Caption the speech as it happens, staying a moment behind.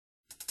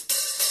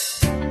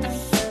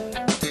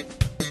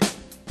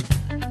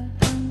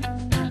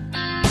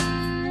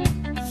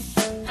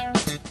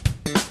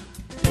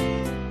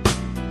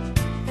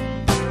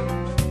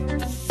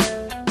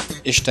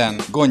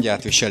Isten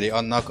gondját viseli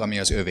annak, ami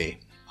az övé.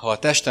 Ha a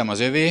testem az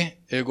övé,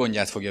 ő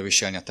gondját fogja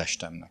viselni a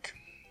testemnek.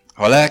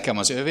 Ha a lelkem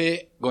az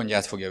övé,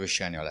 gondját fogja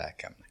viselni a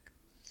lelkemnek.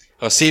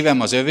 Ha a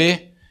szívem az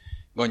övé,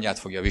 gondját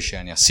fogja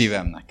viselni a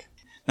szívemnek.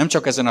 Nem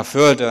csak ezen a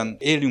földön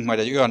élünk majd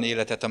egy olyan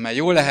életet, amely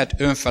jól lehet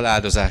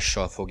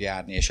önfeláldozással fog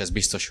járni, és ez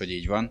biztos, hogy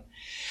így van,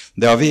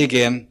 de a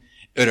végén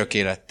örök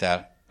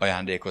élettel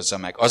ajándékozza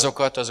meg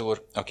azokat az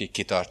Úr, akik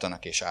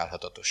kitartanak és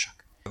álhatatosak.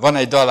 Van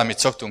egy dal, amit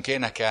szoktunk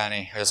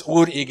énekelni, hogy az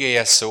Úr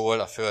igéje szól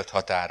a föld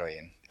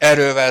határain.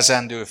 Erővel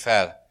zendül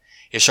fel,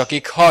 és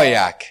akik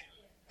hallják,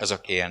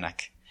 azok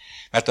élnek.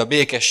 Mert a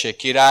békesség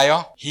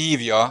királya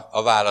hívja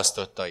a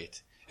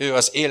választottait. Ő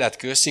az élet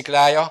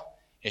kősziklája,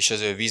 és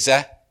az ő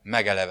vize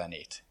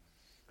megelevenít.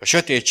 A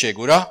sötétség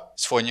ura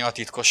szfonja a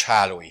titkos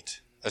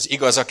hálóit. Az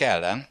igazak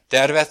ellen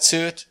tervet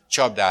szőt,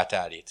 csapdát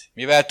állít,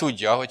 mivel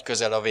tudja, hogy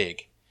közel a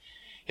vég,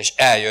 és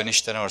eljön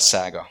Isten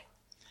országa.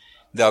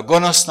 De a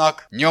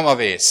gonosznak nyoma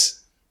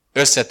vész,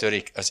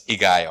 összetörik az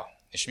igája.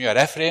 És mi a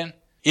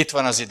refrén? Itt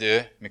van az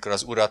idő, mikor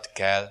az Urat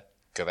kell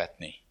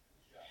követni.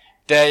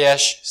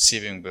 Teljes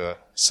szívünkből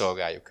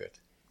szolgáljuk őt.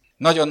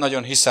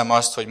 Nagyon-nagyon hiszem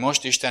azt, hogy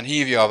most Isten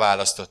hívja a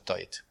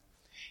választottait.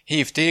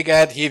 Hív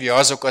téged, hívja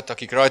azokat,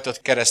 akik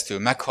rajtad keresztül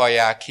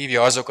meghallják,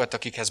 hívja azokat,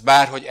 akikhez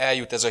bárhogy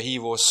eljut ez a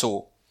hívó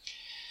szó.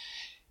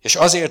 És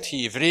azért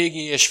hív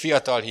régi és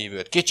fiatal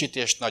hívőt, kicsit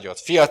és nagyot,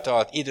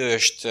 fiatalt,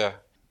 időst,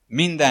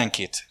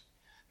 mindenkit,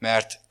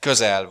 mert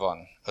közel van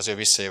az ő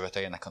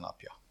visszajövetelének a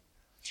napja.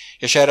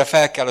 És erre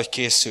fel kell, hogy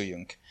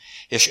készüljünk.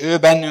 És ő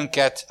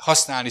bennünket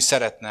használni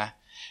szeretne,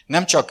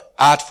 nem csak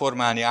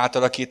átformálni,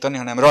 átalakítani,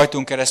 hanem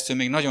rajtunk keresztül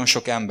még nagyon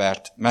sok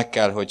embert meg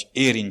kell, hogy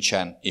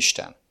érintsen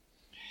Isten.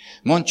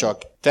 Mondd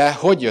csak, te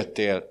hogy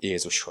jöttél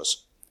Jézushoz,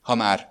 ha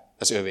már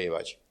az övé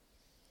vagy?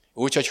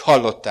 Úgy, hogy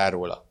hallottál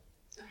róla.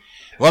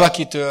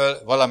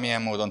 Valakitől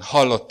valamilyen módon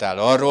hallottál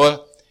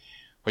arról,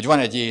 hogy van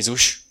egy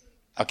Jézus,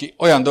 aki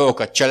olyan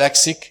dolgokat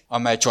cselekszik,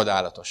 amely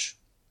csodálatos.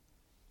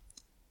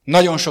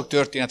 Nagyon sok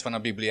történet van a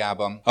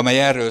Bibliában,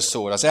 amely erről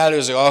szól. Az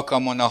előző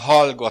alkalmon a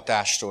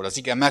hallgatásról, az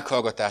ige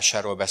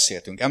meghallgatásáról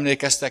beszéltünk.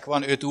 Emlékeztek,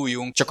 van 5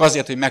 ujjunk, csak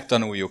azért, hogy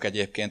megtanuljuk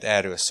egyébként,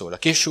 erről szól. A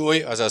kis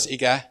ujj az az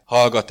ige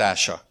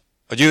hallgatása.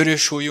 A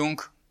gyűrűs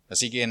ujjunk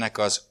az igének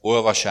az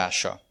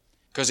olvasása.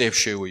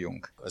 Középső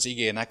ujjunk az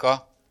igének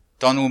a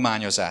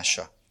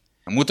tanulmányozása.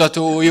 A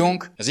mutató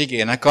ujjunk az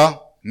igének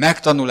a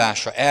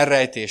megtanulása,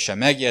 elrejtése,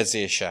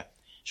 megjegyzése.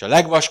 És a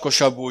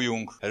legvaskosabb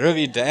ujjunk,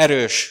 rövid, de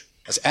erős,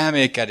 az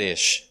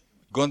elmékedés.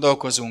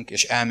 Gondolkozunk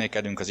és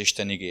elmékedünk az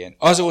Isten igén.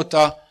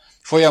 Azóta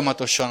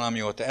folyamatosan,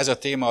 amióta ez a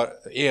téma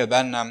él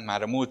bennem,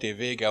 már a múlt év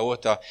vége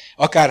óta,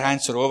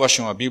 akárhányszor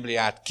olvasom a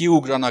Bibliát,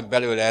 kiugranak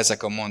belőle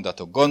ezek a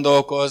mondatok.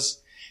 Gondolkozz,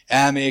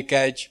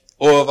 elmékedj,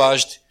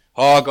 olvasd,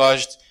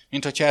 hallgasd,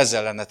 mint hogyha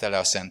ezzel lenne tele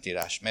a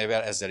Szentírás,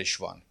 melyvel ezzel is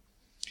van.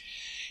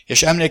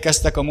 És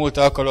emlékeztek, a múlt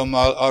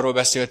alkalommal arról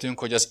beszéltünk,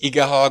 hogy az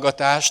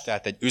igehallgatás,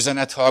 tehát egy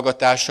üzenet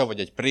hallgatása, vagy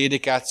egy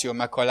prédikáció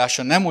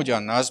meghallása nem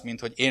ugyanaz, mint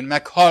hogy én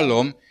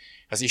meghallom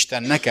az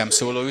Isten nekem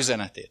szóló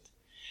üzenetét.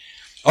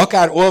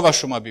 Akár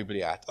olvasom a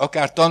Bibliát,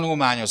 akár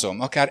tanulmányozom,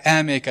 akár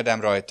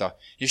elmékedem rajta,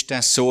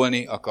 Isten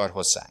szólni akar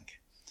hozzánk.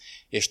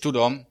 És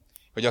tudom,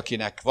 hogy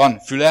akinek van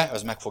füle,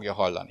 az meg fogja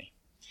hallani.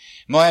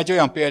 Ma egy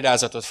olyan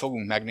példázatot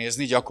fogunk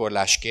megnézni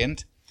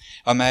gyakorlásként,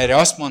 amelyre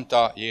azt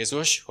mondta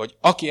Jézus, hogy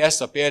aki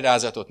ezt a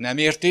példázatot nem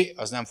érti,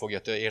 az nem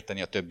fogja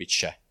érteni a többit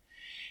se.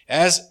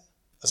 Ez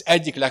az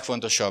egyik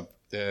legfontosabb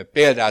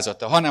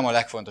példázata, hanem a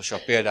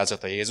legfontosabb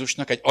példázata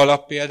Jézusnak, egy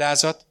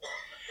alappéldázat,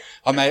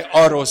 amely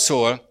arról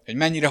szól, hogy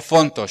mennyire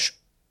fontos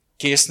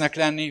késznek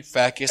lenni,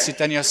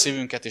 felkészíteni a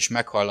szívünket és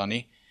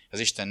meghallani az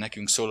Isten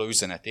nekünk szóló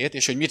üzenetét,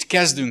 és hogy mit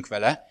kezdünk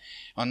vele,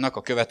 annak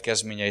a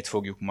következményeit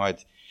fogjuk majd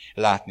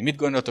látni. Mit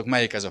gondoltok,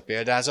 melyik ez a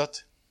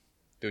példázat?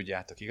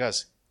 Tudjátok,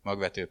 igaz?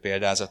 Magvető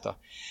példázata.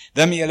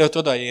 De mielőtt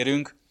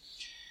odaérünk,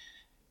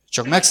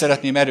 csak meg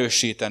szeretném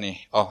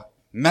erősíteni a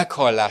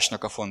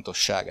meghallásnak a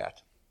fontosságát.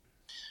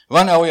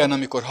 Van-e olyan,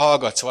 amikor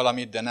hallgatsz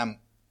valamit, de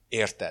nem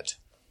érted?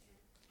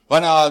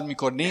 Van-e,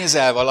 amikor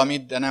nézel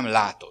valamit, de nem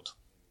látod?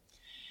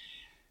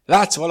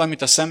 Látsz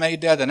valamit a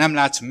szemeiddel, de nem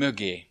látsz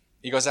mögé.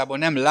 Igazából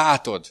nem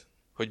látod,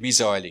 hogy mi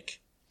zajlik.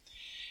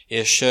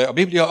 És a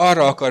Biblia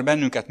arra akar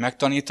bennünket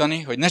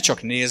megtanítani, hogy ne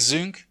csak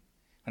nézzünk,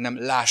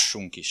 hanem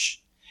lássunk is.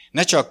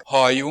 Ne csak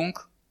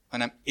halljunk,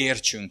 hanem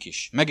értsünk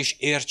is. Meg is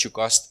értsük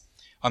azt,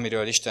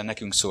 amiről Isten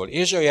nekünk szól.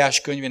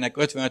 Ézsaiás könyvének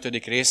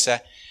 55.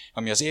 része,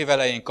 ami az év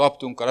elején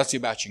kaptunk a Laci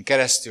bácsin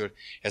keresztül,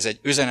 ez egy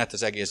üzenet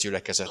az egész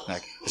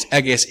gyülekezetnek, az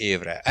egész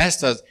évre.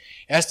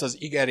 Ezt az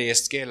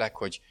igerészt kérlek,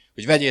 hogy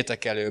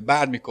vegyétek elő,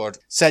 bármikor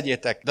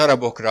szedjétek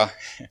darabokra,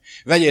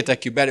 vegyétek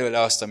ki belőle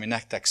azt, ami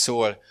nektek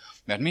szól,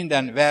 mert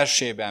minden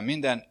versében,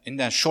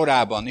 minden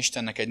sorában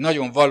Istennek egy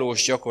nagyon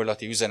valós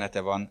gyakorlati üzenete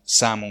van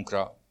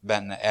számunkra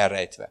benne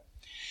elrejtve.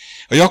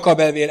 A Jakab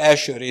levél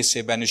első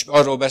részében is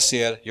arról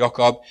beszél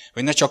Jakab,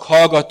 hogy ne csak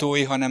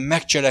hallgatói, hanem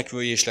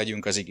megcselekvői is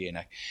legyünk az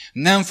igének.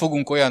 Nem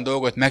fogunk olyan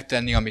dolgot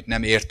megtenni, amit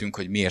nem értünk,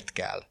 hogy miért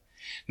kell.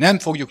 Nem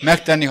fogjuk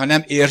megtenni, ha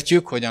nem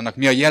értjük, hogy annak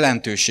mi a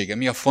jelentősége,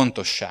 mi a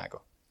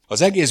fontossága.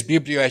 Az egész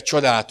Biblia egy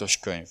csodálatos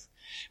könyv.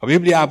 A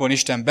Bibliában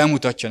Isten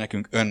bemutatja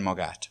nekünk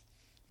önmagát.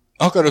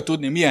 Akarod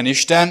tudni, milyen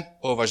Isten?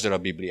 Olvasd el a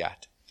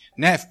Bibliát.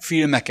 Ne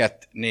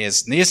filmeket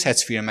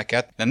nézhetsz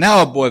filmeket, de ne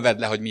abból vedd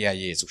le, hogy milyen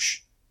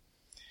Jézus.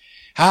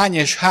 Hány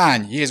és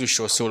hány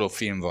Jézusról szóló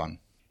film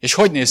van. És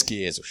hogy néz ki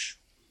Jézus?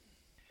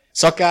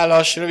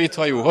 Szakállas,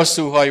 rövidhajú,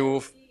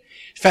 hosszúhajú,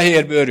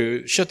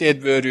 fehérbőrű,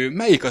 sötétbőrű,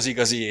 melyik az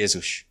igazi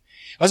Jézus?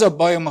 Az a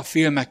bajom a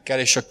filmekkel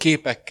és a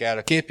képekkel,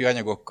 a képi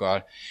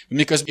anyagokkal, hogy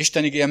miközben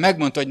Isten igéje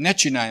megmondta, hogy ne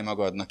csinálj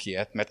magadnak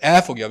ilyet, mert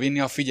el fogja vinni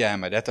a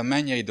figyelmedet a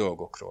mennyei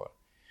dolgokról.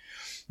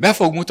 Be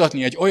fog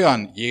mutatni egy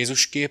olyan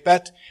Jézus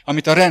képet,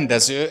 amit a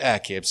rendező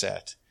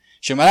elképzelt.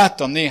 És én már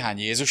láttam néhány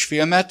Jézus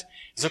filmet,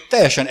 azok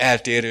teljesen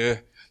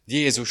eltérő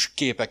Jézus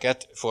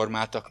képeket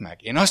formáltak meg.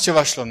 Én azt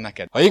javaslom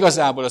neked, ha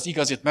igazából az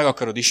igazit meg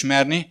akarod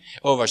ismerni,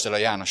 olvasd el a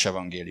János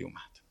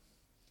evangéliumát.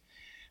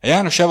 A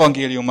János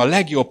evangélium a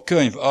legjobb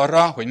könyv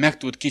arra, hogy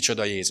megtudd,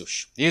 kicsoda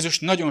Jézus. Jézus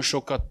nagyon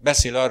sokat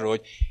beszél arról,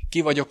 hogy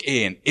ki vagyok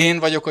én. Én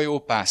vagyok a jó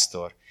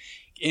pásztor.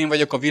 Én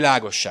vagyok a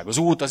világosság, az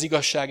út, az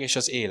igazság és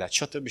az élet,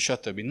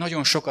 stb.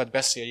 Nagyon sokat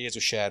beszél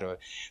Jézus erről.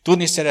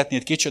 Tudni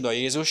szeretnéd, kicsoda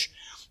Jézus,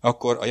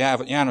 akkor a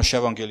János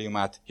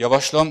evangéliumát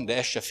javaslom, de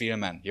ez se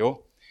filmen,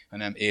 jó?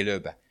 Hanem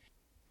élőbe.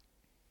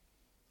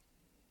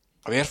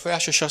 A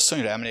vérfolyásos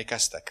asszonyra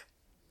emlékeztek?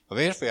 A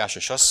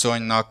vérfolyásos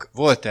asszonynak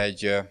volt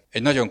egy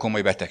nagyon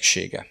komoly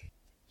betegsége.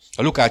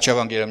 A Lukács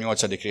evangélium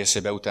 8.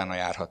 részébe utána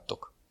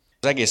járhattok.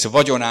 Az egész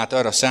vagyonát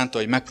arra szánta,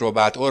 hogy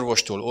megpróbált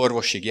orvostól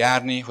orvosig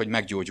járni, hogy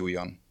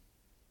meggyógyuljon.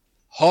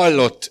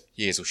 Hallott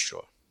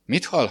Jézusról.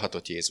 Mit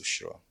hallhatott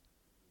Jézusról?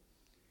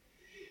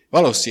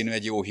 Valószínű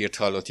egy jó hírt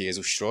hallott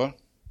Jézusról.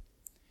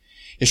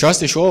 És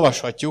azt is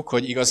olvashatjuk,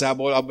 hogy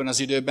igazából abban az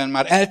időben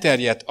már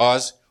elterjedt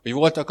az, hogy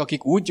voltak,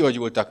 akik úgy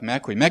gyógyultak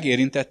meg, hogy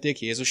megérintették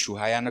Jézus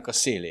ruhájának a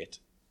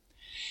szélét.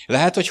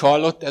 Lehet, hogy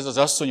hallott ez az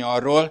asszony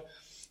arról,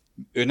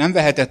 ő nem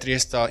vehetett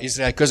részt az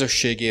Izrael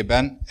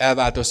közösségében,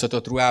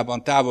 elváltoztatott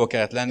ruhában távol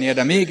kellett lennie,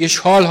 de mégis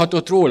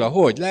hallhatott róla,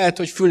 hogy? Lehet,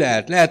 hogy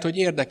fülelt, lehet, hogy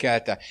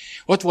érdekelte.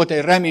 Ott volt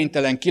egy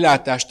reménytelen,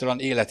 kilátástalan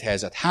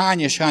élethelyzet. Hány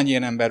és hány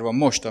ilyen ember van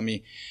most a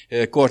mi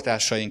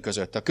kortársaink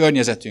között, a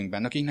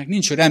környezetünkben, akiknek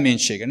nincs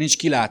reménysége, nincs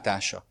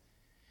kilátása.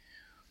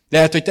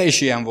 Lehet, hogy te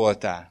is ilyen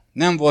voltál.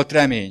 Nem volt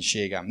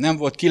reménységem, nem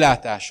volt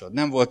kilátásod,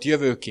 nem volt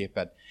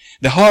jövőképed,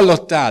 de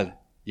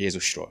hallottál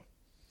Jézusról.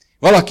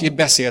 Valaki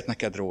beszélt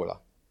neked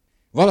róla.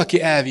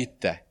 Valaki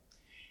elvitte,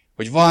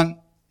 hogy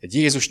van egy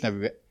Jézus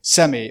nevű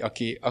személy,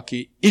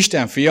 aki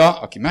Isten fia,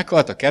 aki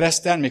meghalt a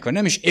kereszten, még ha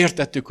nem is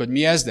értettük, hogy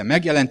mi ez, de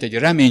megjelent egy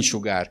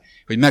reménysugár,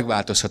 hogy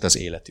megváltozhat az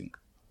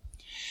életünk.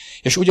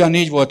 És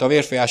ugyanígy volt a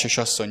vérfolyásos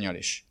asszonnyal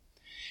is.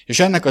 És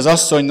ennek az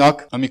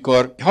asszonynak,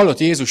 amikor hallott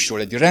Jézusról,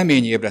 egy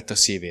remény ébredt a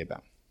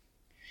szívében.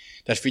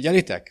 Tehát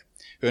figyelitek,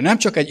 ő nem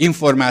csak egy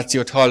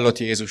információt hallott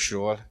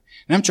Jézusról,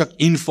 nem csak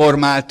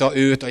informálta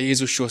őt a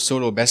Jézusról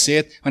szóló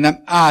beszéd,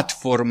 hanem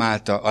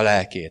átformálta a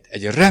lelkét.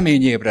 Egy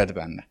remény ébredt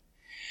benne.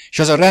 És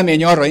az a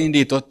remény arra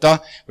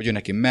indította, hogy ő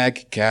neki meg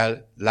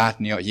kell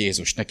látnia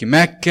Jézust. Neki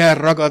meg kell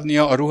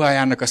ragadnia a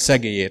ruhájának a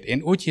szegélyét.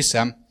 Én úgy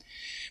hiszem,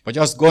 vagy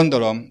azt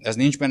gondolom, ez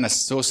nincs benne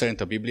szó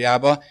szerint a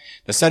Bibliában,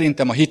 de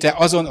szerintem a hite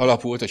azon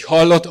alapult, hogy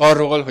hallott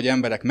arról, hogy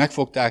emberek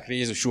megfogták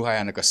Jézus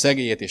ruhájának a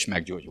szegélyét, és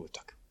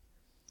meggyógyultak.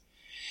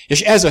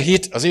 És ez a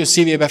hit az ő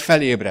szívébe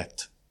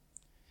felébredt.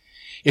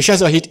 És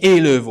ez a hit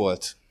élő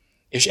volt.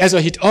 És ez a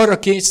hit arra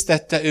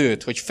késztette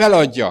őt, hogy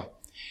feladja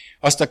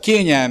azt a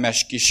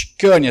kényelmes kis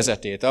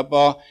környezetét,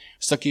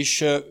 azt a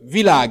kis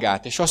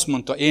világát, és azt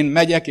mondta, én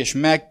megyek, és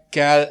meg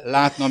kell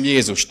látnom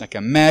Jézust.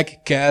 Nekem meg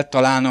kell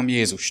találnom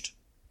Jézust.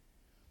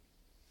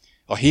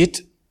 A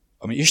hit,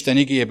 ami Isten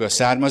igéjéből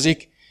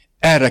származik,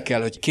 erre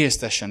kell, hogy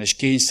késztessen és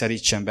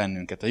kényszerítsen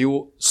bennünket. A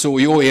jó szó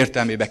jó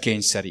értelmébe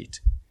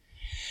kényszerít.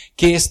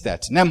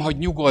 Késztet, nem hagy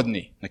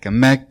nyugodni. Nekem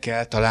meg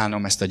kell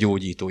találnom ezt a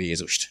gyógyító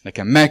Jézust.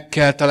 Nekem meg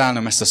kell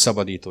találnom ezt a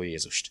szabadító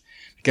Jézust.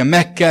 Nekem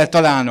meg kell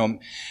találnom,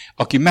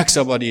 aki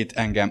megszabadít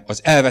engem az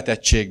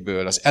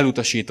elvetettségből, az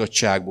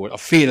elutasítottságból, a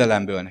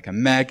félelemből. Nekem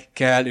meg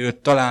kell őt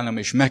találnom,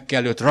 és meg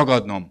kell őt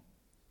ragadnom.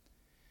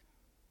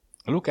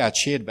 A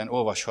Lukács 7-ben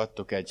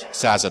olvashattuk egy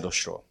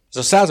századosról. Ez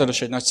a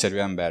százados egy nagyszerű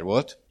ember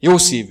volt,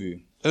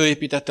 jószívű. Ő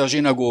építette a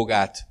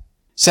zsinagógát,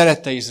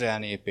 szerette Izrael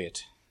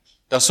népét.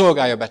 De a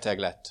szolgája beteg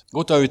lett.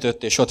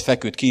 Gutaütött, és ott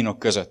feküdt kínok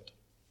között.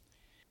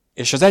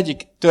 És az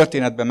egyik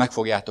történetben meg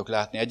fogjátok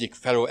látni, egyik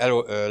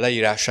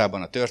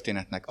leírásában a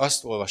történetnek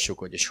azt olvassuk,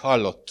 hogy és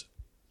hallott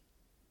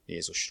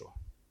Jézusról.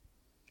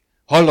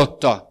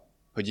 Hallotta,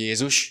 hogy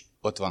Jézus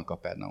ott van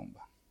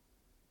Kapernaumban.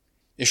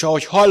 És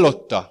ahogy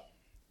hallotta,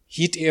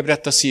 hit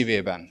ébredt a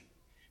szívében.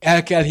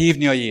 El kell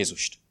hívni a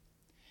Jézust.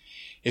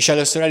 És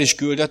először el is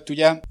küldött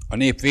ugye a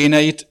nép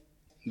véneit,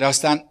 de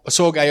aztán a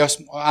szolgája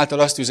által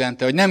azt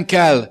üzente, hogy nem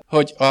kell,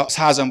 hogy a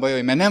házamba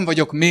jöjj, mert nem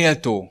vagyok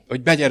méltó,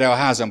 hogy begyere a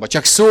házamba.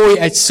 Csak szólj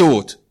egy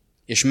szót,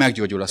 és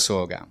meggyógyul a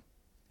szolgám.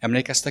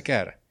 Emlékeztek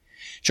erre?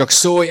 Csak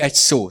szólj egy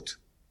szót.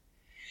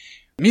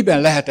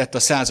 Miben lehetett a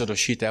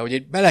százados hite? Hogy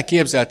én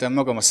beleképzeltem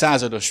magam a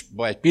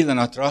századosba egy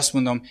pillanatra, azt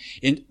mondom,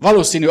 én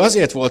valószínű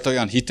azért volt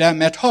olyan hite,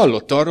 mert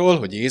hallott arról,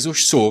 hogy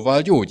Jézus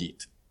szóval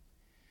gyógyít.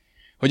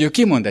 Hogy ő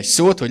kimond egy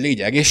szót, hogy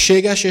légy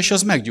egészséges, és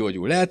az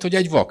meggyógyul. Lehet, hogy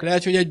egy vak,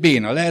 lehet, hogy egy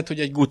béna, lehet, hogy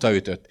egy guta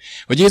ütött.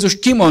 Hogy Jézus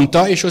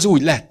kimondta, és az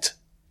úgy lett.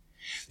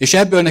 És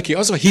ebből neki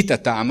az a hite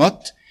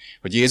támadt,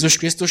 hogy Jézus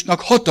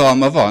Krisztusnak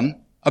hatalma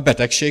van a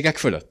betegségek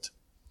fölött.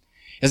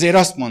 Ezért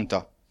azt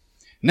mondta,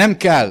 nem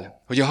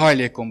kell, hogy a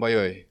hajlékomba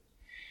jöjj.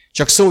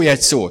 Csak szólj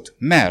egy szót,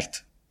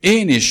 mert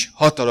én is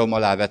hatalom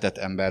alá vetett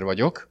ember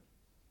vagyok,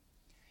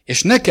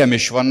 és nekem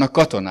is vannak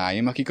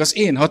katonáim, akik az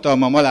én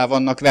hatalmam alá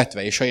vannak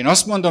vetve, és ha én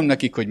azt mondom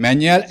nekik, hogy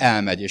menj el,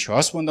 elmegy, és ha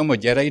azt mondom, hogy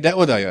gyere ide,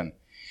 oda jön.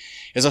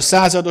 Ez a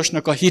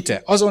századosnak a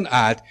hite azon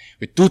állt,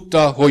 hogy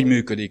tudta, hogy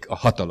működik a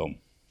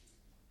hatalom.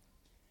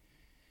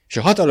 És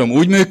a hatalom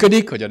úgy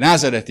működik, hogy a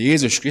názareti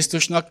Jézus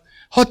Krisztusnak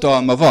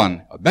hatalma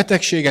van a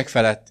betegségek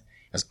felett,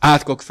 az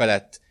átkok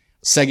felett,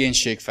 a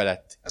szegénység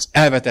felett, az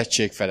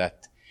elvetettség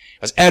felett,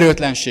 az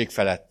erőtlenség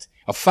felett,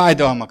 a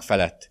fájdalmak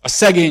felett, a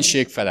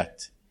szegénység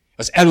felett,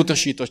 az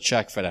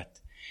elutasítottság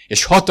felett,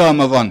 és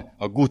hatalma van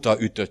a guta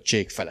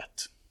ütöttség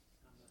felett.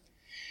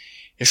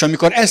 És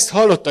amikor ezt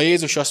hallotta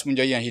Jézus, azt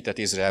mondja, ilyen hitet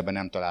Izraelben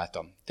nem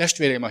találtam.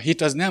 Testvéreim, a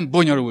hit az nem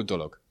bonyolult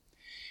dolog.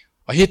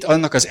 A hit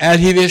annak az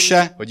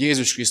elhívése, hogy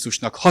Jézus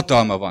Krisztusnak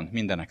hatalma van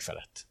mindenek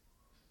felett.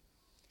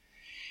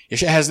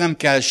 És ehhez nem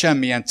kell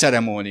semmilyen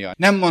ceremónia.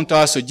 Nem mondta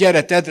azt, hogy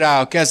gyere, tedd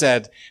rá a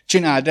kezed,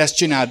 csináld ezt,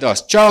 csináld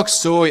azt. Csak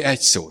szólj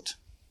egy szót.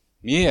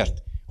 Miért?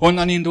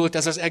 Honnan indult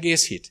ez az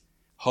egész hit?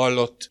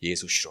 Hallott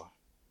Jézusról.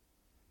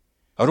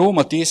 A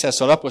Róma 10-hez,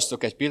 ha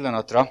lapoztok egy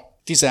pillanatra,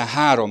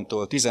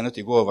 13-tól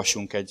 15-ig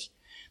olvasunk egy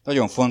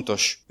nagyon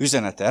fontos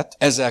üzenetet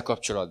ezzel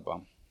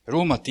kapcsolatban.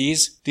 Róma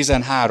 10,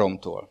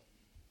 13-tól.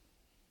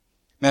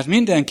 Mert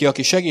mindenki,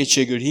 aki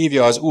segítségül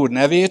hívja az Úr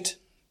nevét,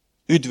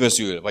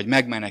 üdvözül, vagy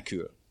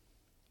megmenekül.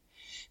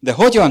 De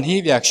hogyan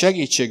hívják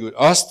segítségül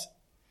azt,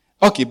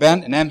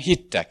 akiben nem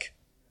hittek?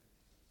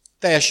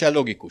 Teljesen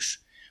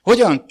logikus.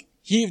 Hogyan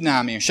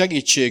hívnám én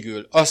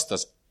segítségül azt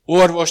az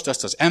orvost,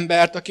 azt az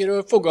embert,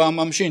 akiről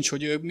fogalmam sincs,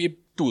 hogy ő mi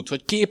tud,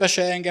 hogy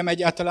képes-e engem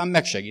egyáltalán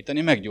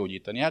megsegíteni,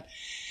 meggyógyítani. Hát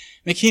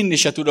még hinni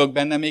se tudok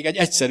benne, még egy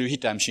egyszerű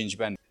hitem sincs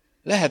benne.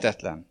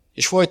 Lehetetlen.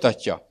 És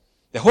folytatja.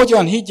 De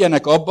hogyan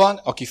higgyenek abban,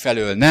 aki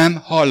felől nem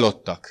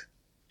hallottak?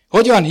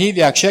 Hogyan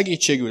hívják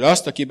segítségül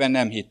azt, akiben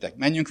nem hittek?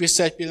 Menjünk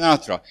vissza egy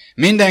pillanatra.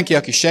 Mindenki,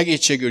 aki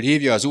segítségül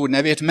hívja az Úr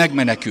nevét,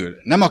 megmenekül.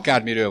 Nem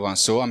akármiről van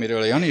szó,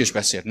 amiről a Jani is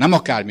beszélt. Nem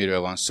akármiről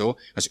van szó,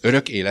 az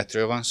örök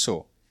életről van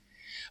szó.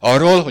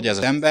 Arról, hogy ez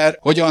az ember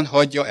hogyan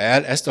hagyja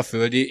el ezt a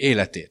földi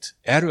életét.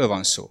 Erről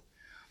van szó.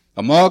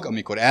 A mag,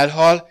 amikor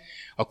elhal,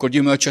 akkor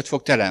gyümölcsöt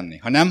fog teremni.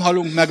 Ha nem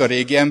halunk meg a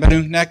régi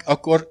emberünknek,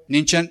 akkor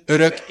nincsen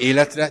örök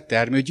életre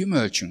termő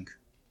gyümölcsünk.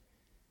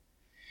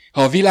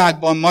 Ha a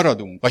világban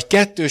maradunk, vagy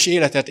kettős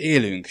életet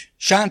élünk,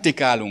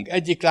 sántikálunk,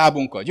 egyik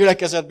lábunkkal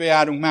gyülekezetbe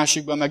járunk,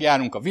 másikban meg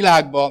járunk a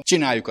világba,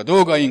 csináljuk a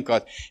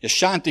dolgainkat, és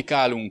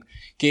sántikálunk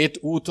két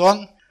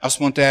úton, azt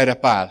mondta erre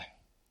Pál,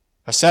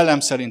 ha szellem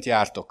szerint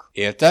jártok,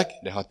 éltek,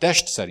 de ha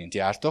test szerint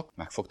jártok,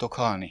 meg fogtok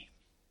halni.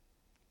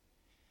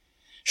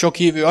 Sok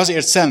hívő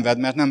azért szenved,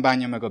 mert nem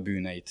bánja meg a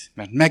bűneit,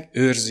 mert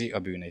megőrzi a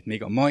bűneit,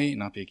 még a mai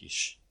napig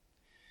is.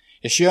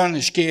 És jön,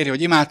 és kéri,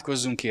 hogy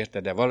imádkozzunk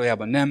érte, de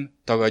valójában nem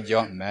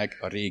tagadja meg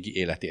a régi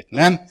életét.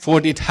 Nem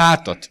fordít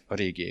hátat a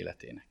régi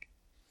életének.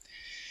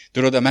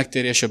 Tudod, a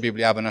megtérés a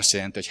Bibliában azt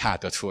jelenti, hogy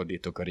hátat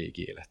fordítok a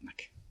régi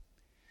életnek.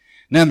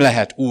 Nem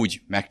lehet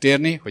úgy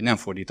megtérni, hogy nem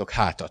fordítok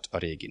hátat a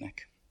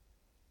réginek.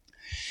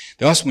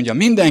 De azt mondja,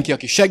 mindenki,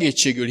 aki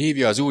segítségül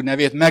hívja az Úr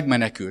nevét,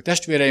 megmenekül.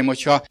 Testvéreim,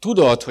 hogyha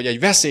tudod, hogy egy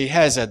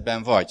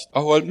veszélyhelyzetben vagy,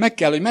 ahol meg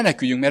kell, hogy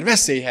meneküljünk, mert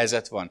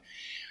veszélyhelyzet van,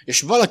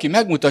 és valaki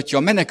megmutatja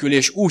a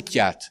menekülés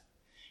útját,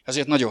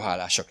 azért nagyon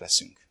hálásak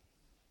leszünk.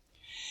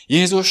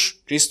 Jézus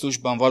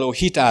Krisztusban való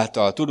hit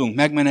által tudunk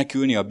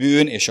megmenekülni a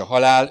bűn és a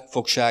halál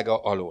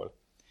fogsága alól.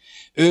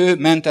 Ő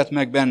mentett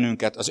meg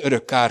bennünket az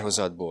örök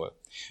kárhozatból.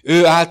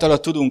 Ő általa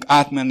tudunk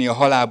átmenni a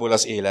halálból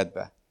az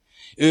életbe.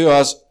 Ő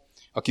az,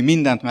 aki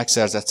mindent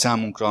megszerzett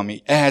számunkra,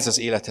 ami ehhez az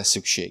élethez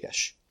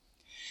szükséges.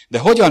 De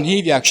hogyan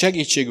hívják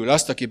segítségül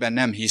azt, akiben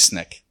nem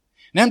hisznek?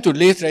 Nem tud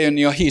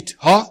létrejönni a hit,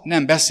 ha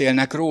nem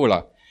beszélnek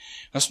róla.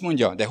 Azt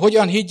mondja, de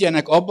hogyan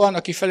higgyenek abban,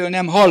 aki felől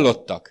nem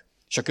hallottak?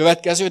 És a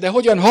következő, de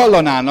hogyan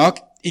hallanának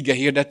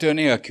igehirdető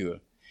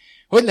nélkül?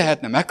 Hogy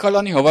lehetne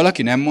meghallani, ha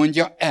valaki nem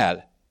mondja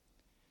el?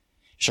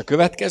 És a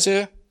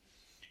következő,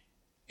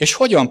 és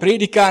hogyan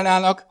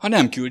prédikálnának, ha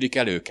nem küldik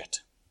el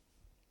őket?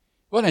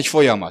 Van egy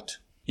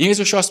folyamat.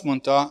 Jézus azt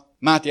mondta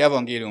Máté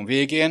evangélium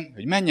végén,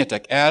 hogy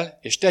menjetek el,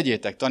 és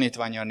tegyétek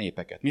tanítvánnyá a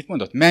népeket. Mit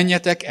mondott?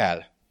 Menjetek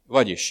el.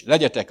 Vagyis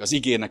legyetek az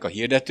igének a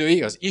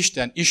hirdetői, az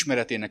Isten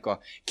ismeretének a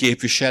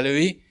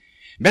képviselői,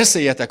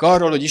 beszéljetek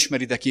arról, hogy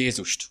ismeritek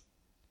Jézust.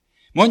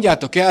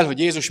 Mondjátok el, hogy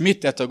Jézus mit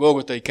tett a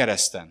Golgotai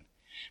kereszten.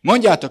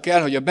 Mondjátok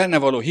el, hogy a benne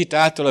való hit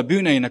által a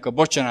bűneinek a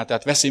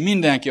bocsánatát veszi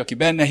mindenki, aki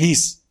benne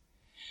hisz.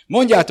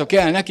 Mondjátok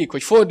el nekik,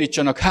 hogy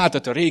fordítsanak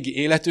hátat a régi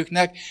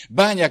életüknek,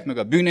 bánják meg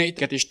a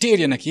bűneiket, és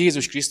térjenek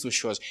Jézus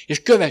Krisztushoz,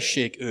 és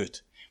kövessék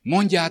őt.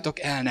 Mondjátok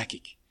el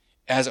nekik.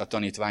 Ez a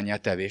tanítvánnyá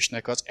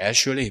tevésnek az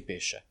első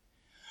lépése.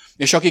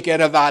 és akik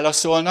erre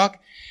válaszolnak,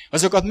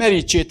 azokat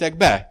merítsétek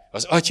be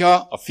az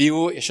Atya, a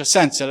Fiú és a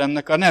Szent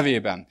Szellemnek a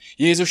nevében,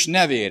 Jézus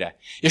nevére.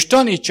 És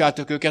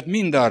tanítsátok őket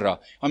mindarra,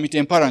 amit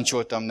én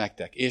parancsoltam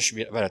nektek, és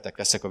veletek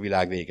leszek a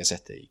világ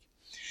végezetéig.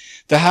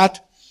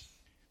 Tehát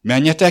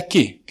menjetek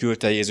ki,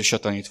 küldte Jézus a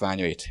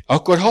tanítványait.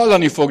 Akkor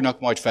hallani fognak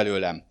majd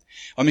felőlem.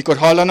 Amikor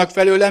hallanak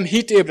felőlem,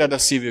 hit ébred a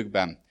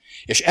szívükben.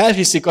 És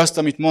elhiszik azt,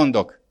 amit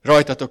mondok,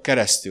 rajtatok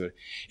keresztül.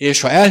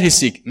 És ha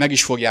elhiszik, meg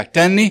is fogják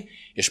tenni,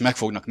 és meg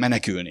fognak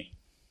menekülni.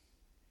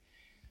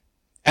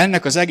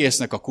 Ennek az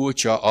egésznek a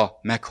kulcsa a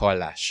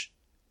meghallás.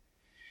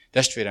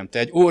 Testvérem, te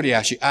egy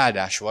óriási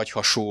áldás vagy,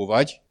 ha só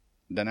vagy,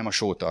 de nem a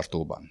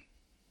sótartóban.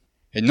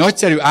 Egy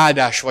nagyszerű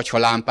áldás vagy, ha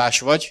lámpás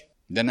vagy,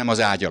 de nem az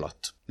ágy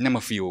alatt, nem a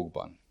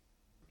fiókban.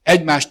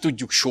 Egymást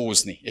tudjuk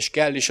sózni, és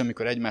kell is,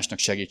 amikor egymásnak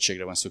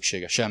segítségre van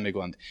szüksége, semmi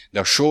gond. De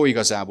a só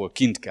igazából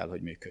kint kell,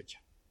 hogy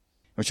működjön.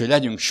 Úgyhogy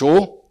legyünk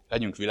só,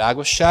 legyünk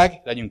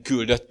világosság, legyünk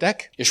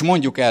küldöttek, és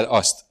mondjuk el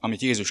azt,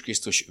 amit Jézus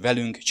Krisztus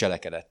velünk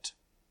cselekedett.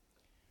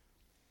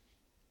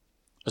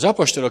 Az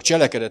apostolok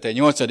cselekedetei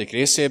 8.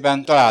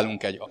 részében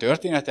találunk egy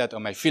történetet,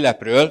 amely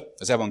Filepről,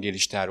 az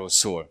evangélistáról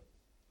szól.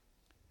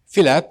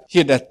 Filep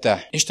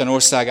hirdette Isten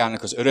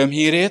országának az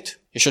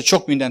örömhírét, és ott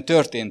sok minden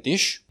történt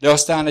is, de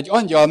aztán egy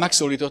angyal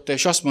megszólította,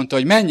 és azt mondta,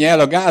 hogy menj el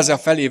a Gáza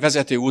felé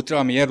vezető útra,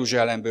 ami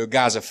Jeruzsálemből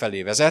Gáza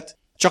felé vezet,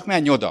 csak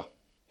menj oda.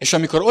 És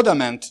amikor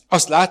odament,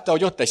 azt látta,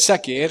 hogy ott egy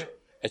szekér,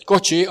 egy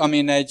kocsi,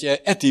 amin egy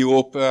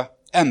etióp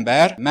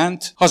ember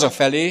ment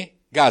hazafelé,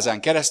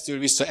 Gázán keresztül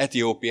vissza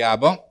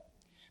Etiópiába,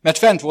 mert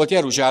fent volt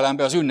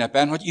Jeruzsálembe az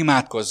ünnepen, hogy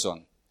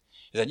imádkozzon.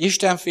 Ez egy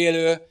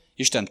istenfélő,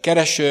 Istent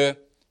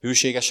kereső,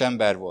 hűséges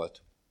ember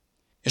volt.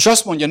 És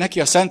azt mondja neki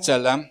a Szent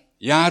Szellem,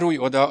 járulj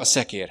oda a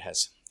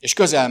szekérhez. És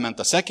közel ment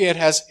a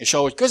szekérhez, és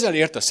ahogy közel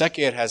ért a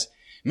szekérhez,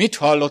 mit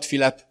hallott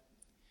Filep?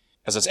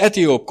 Ez az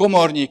etióp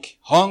komornyik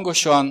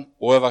hangosan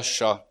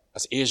olvassa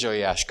az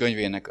Ézsaiás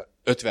könyvének a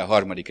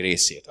 53.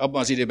 részét.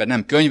 Abban az időben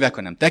nem könyvek,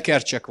 hanem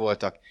tekercsek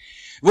voltak.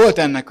 Volt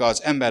ennek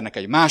az embernek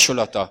egy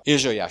másolata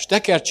Ézsaiás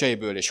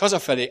tekercseiből, és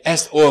hazafelé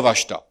ezt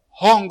olvasta.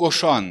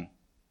 Hangosan.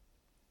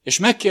 És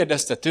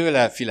megkérdezte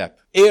tőle Filep,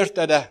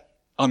 érted-e,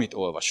 amit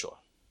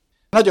olvasol?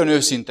 Nagyon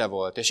őszinte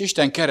volt, és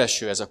Isten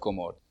kereső ez a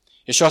komor.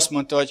 És azt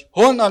mondta, hogy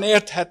honnan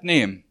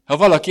érthetném, ha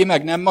valaki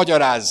meg nem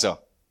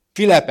magyarázza.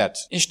 Filepet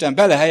Isten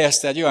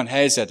belehelyezte egy olyan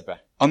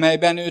helyzetbe,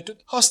 amelyben őt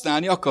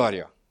használni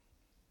akarja.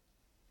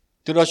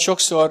 Tudod,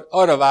 sokszor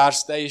arra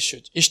vársz te is,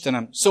 hogy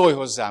Istenem, szólj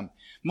hozzám,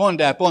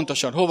 mondd el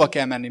pontosan, hova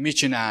kell menni, mit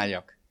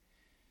csináljak.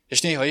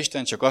 És néha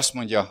Isten csak azt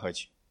mondja,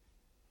 hogy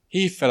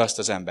hívd fel azt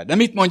az embert. De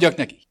mit mondjak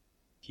neki?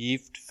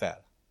 Hívd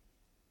fel.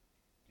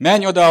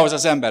 Menj oda ahhoz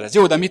az emberhez.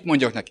 Jó, de mit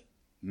mondjak neki?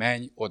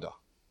 Menj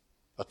oda.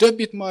 A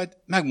többit majd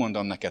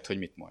megmondom neked, hogy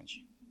mit mondj.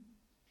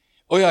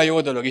 Olyan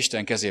jó dolog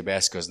Isten kezébe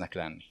eszköznek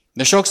lenni.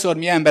 De sokszor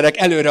mi emberek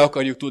előre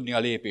akarjuk tudni a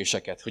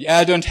lépéseket, hogy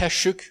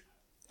eldönthessük,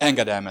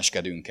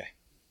 engedelmeskedünk-e.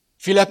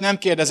 Filip nem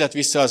kérdezett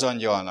vissza az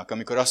angyalnak,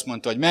 amikor azt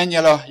mondta, hogy menj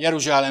el a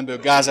Jeruzsálemből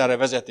Gázára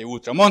vezető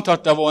útra.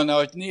 Mondhatta volna,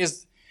 hogy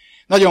nézd,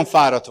 nagyon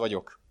fáradt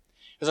vagyok.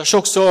 Ez a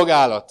sok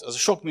szolgálat, az a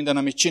sok minden,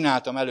 amit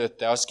csináltam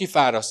előtte, az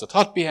kifárasztott.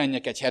 Hadd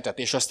pihenjek egy hetet,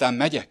 és aztán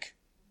megyek.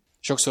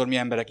 Sokszor mi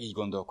emberek így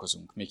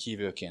gondolkozunk, még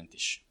hívőként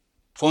is.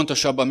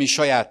 Fontosabb a mi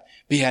saját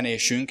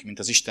pihenésünk, mint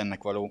az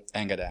Istennek való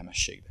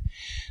engedelmességbe.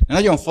 De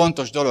nagyon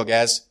fontos dolog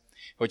ez,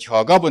 hogyha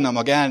a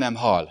gabonamag el nem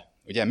hal.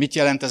 Ugye mit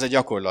jelent ez a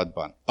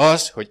gyakorlatban?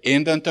 Az, hogy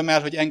én döntöm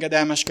el, hogy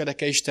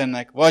engedelmeskedek-e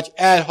Istennek, vagy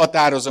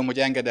elhatározom, hogy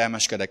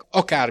engedelmeskedek,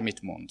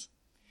 akármit mond.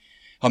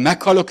 Ha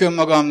meghalok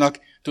önmagamnak,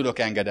 tudok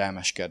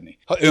engedelmeskedni.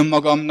 Ha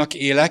önmagamnak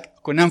élek,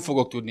 akkor nem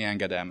fogok tudni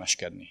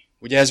engedelmeskedni.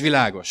 Ugye ez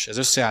világos, ez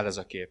összeáll ez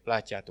a kép,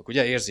 látjátok,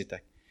 ugye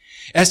érzitek?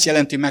 Ezt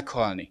jelenti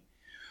meghalni.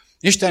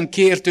 Isten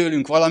kér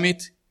tőlünk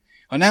valamit,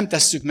 ha nem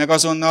tesszük meg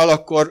azonnal,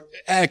 akkor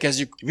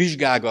elkezdjük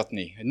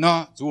vizsgálgatni, hogy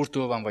na, az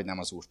Úrtól van, vagy nem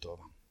az Úrtól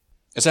van.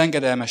 Az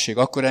engedelmesség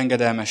akkor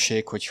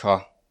engedelmesség,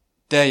 hogyha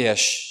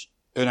teljes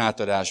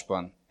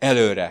önátadásban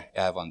előre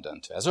el van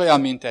döntve. Ez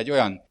olyan, mint egy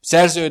olyan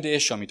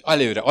szerződés, amit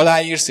előre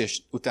aláírsz,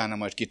 és utána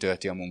majd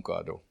kitölti a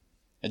munkaadó.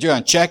 Egy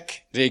olyan csekk,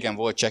 régen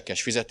volt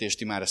csekkes fizetés,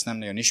 ti már ezt nem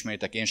nagyon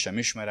ismeritek, én sem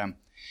ismerem,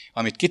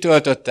 amit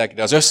kitöltöttek,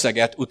 de az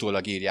összeget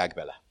utólag írják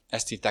bele.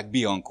 Ezt hívták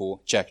bianco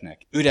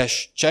csekknek.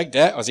 Üres csekk,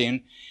 de az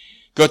én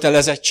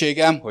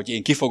kötelezettségem, hogy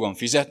én ki fogom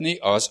fizetni,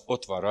 az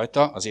ott van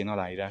rajta az én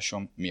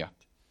aláírásom miatt.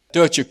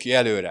 Töltsük ki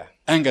előre,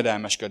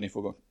 engedelmeskedni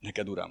fogok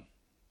neked, Uram.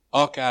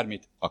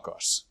 Akármit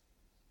akarsz,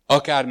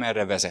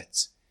 akármerre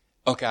vezetsz,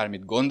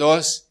 akármit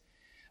gondolsz,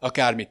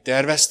 akármit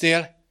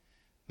terveztél,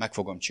 meg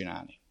fogom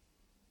csinálni.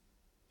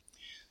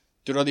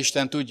 Tudod,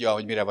 Isten tudja,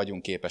 hogy mire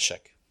vagyunk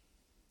képesek.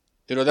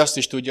 Tudod, azt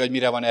is tudja, hogy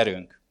mire van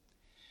erőnk.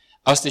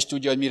 Azt is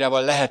tudja, hogy mire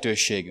van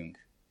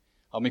lehetőségünk.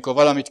 Amikor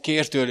valamit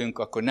kér tőlünk,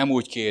 akkor nem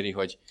úgy kéri,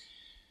 hogy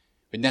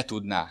ne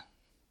tudná,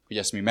 hogy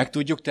ezt mi meg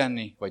tudjuk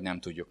tenni, vagy nem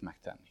tudjuk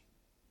megtenni.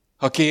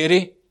 Ha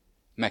kéri,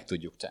 meg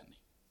tudjuk tenni.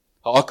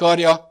 Ha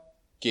akarja,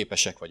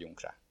 képesek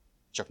vagyunk rá.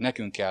 Csak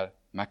nekünk kell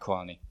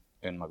meghalni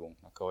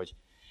önmagunknak, ahogy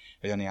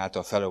a Jani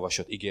által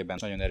felolvasott igében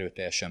nagyon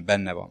erőteljesen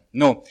benne van.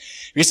 No,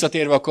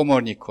 visszatérve a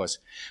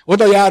komornyikhoz.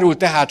 Oda járul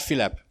tehát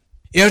Filep.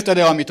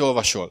 Érted-e, amit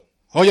olvasol?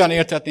 Hogyan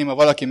érthetném, ha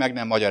valaki meg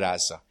nem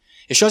magyarázza?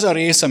 És az a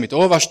rész, amit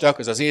olvastak,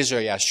 az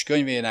Ézsaiás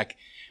könyvének,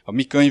 a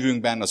mi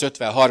könyvünkben, az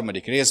 53.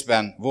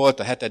 részben volt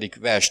a 7.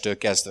 verstől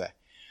kezdve.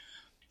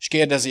 És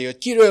kérdezi, hogy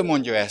kiről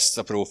mondja ezt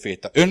a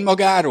próféta?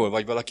 Önmagáról,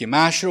 vagy valaki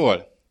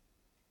másról?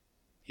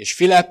 És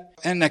Filep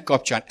ennek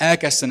kapcsán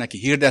elkezdte neki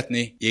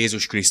hirdetni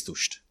Jézus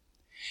Krisztust.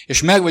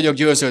 És meg vagyok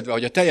győződve,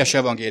 hogy a teljes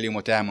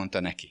evangéliumot elmondta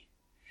neki.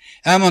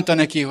 Elmondta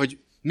neki, hogy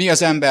mi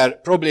az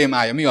ember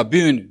problémája, mi a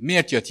bűn,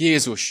 miért jött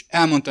Jézus,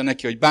 elmondta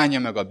neki, hogy bánja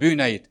meg a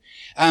bűneit,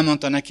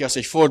 elmondta neki azt,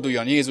 hogy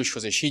forduljon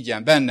Jézushoz és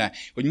higgyen benne,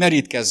 hogy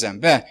merítkezzen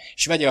be,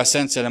 és vegye a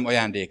Szent Szellem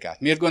ajándékát.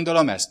 Miért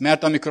gondolom ezt?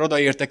 Mert amikor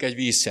odaértek egy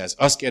vízhez,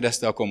 azt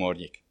kérdezte a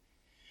komornyik.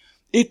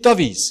 Itt a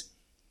víz.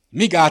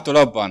 Mi gátol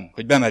abban,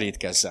 hogy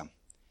bemerítkezzem?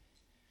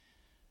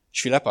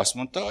 És Filep azt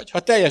mondta, hogy ha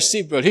teljes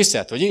szívből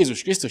hiszed, hogy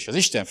Jézus Krisztus az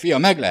Isten fia,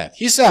 meg lehet.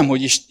 Hiszem,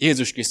 hogy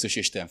Jézus Krisztus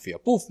Isten fia.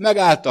 Puf,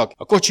 megálltak,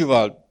 a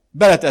kocsival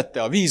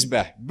beletette a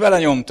vízbe,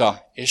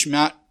 belenyomta, és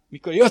már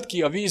mikor jött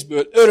ki a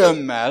vízből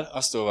örömmel,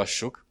 azt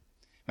olvassuk,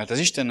 mert az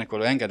Istennek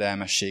való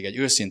engedelmesség egy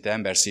őszinte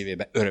ember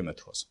szívébe örömöt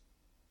hoz.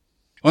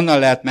 Onnan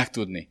lehet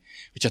megtudni,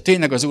 hogyha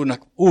tényleg az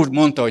Úr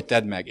mondta, hogy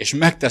tedd meg, és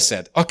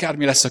megteszed,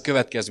 akármi lesz a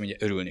következménye,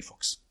 örülni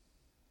fogsz.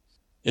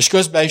 És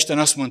közben Isten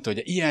azt mondta,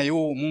 hogy ilyen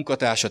jó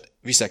munkatársat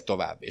viszek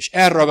tovább. És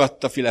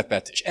elragadta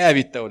Filepet, és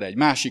elvitte oda egy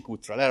másik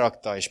útra,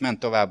 lerakta, és ment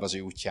tovább az ő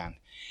útján.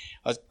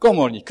 A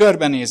komornyi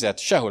körbenézett,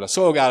 sehol a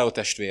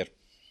szolgálótestvér.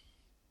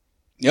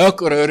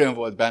 Akkora öröm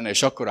volt benne,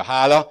 és akkora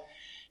hála,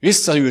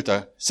 visszaült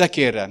a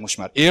szekérre, most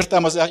már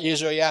értem az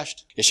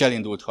Ézsaiást, és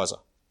elindult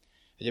haza.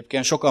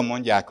 Egyébként sokan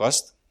mondják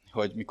azt,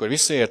 hogy mikor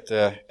visszaért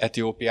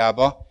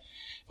Etiópiába,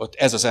 ott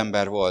ez az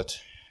ember volt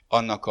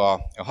annak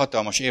a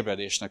hatalmas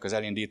ébredésnek az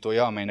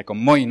elindítója, amelynek a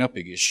mai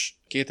napig is,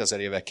 2000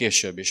 évvel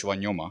később is van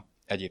nyoma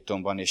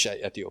Egyiptomban és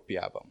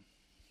Etiópiában.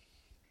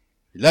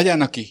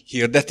 Legyen, aki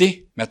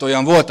hirdeti, mert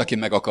olyan volt, aki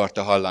meg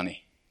akarta hallani.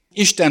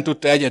 Isten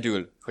tudta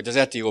egyedül, hogy az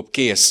etióp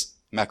kész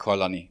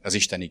meghallani az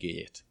Isten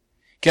igéjét.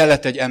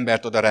 Kellett egy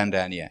embert oda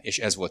rendelnie, és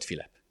ez volt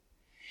Filep.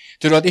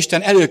 Tudod,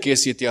 Isten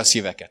előkészíti a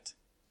szíveket.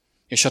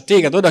 És ha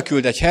téged oda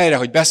küld egy helyre,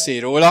 hogy beszélj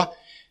róla,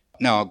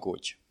 ne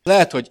aggódj.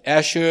 Lehet,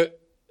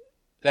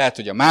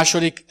 hogy a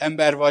második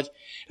ember vagy,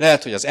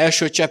 lehet, hogy az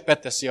első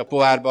cseppet teszi a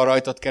pohárba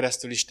rajtad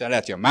keresztül Isten,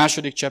 lehet, hogy a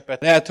második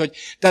cseppet, lehet, hogy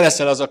te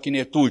leszel az,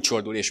 akinél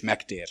túlcsordul és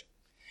megtér,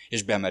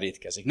 és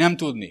bemerítkezik. Nem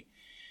tudni.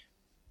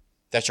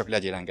 Te csak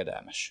legyél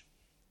engedelmes.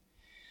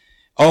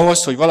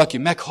 Ahhoz, hogy valaki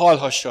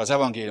meghallhassa az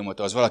evangéliumot,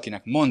 az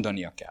valakinek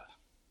mondania kell.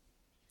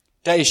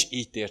 Te is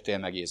így tértél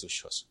meg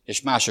Jézushoz,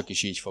 és mások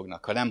is így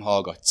fognak, ha nem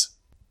hallgatsz.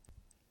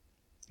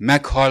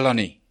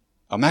 Meghallani.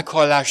 A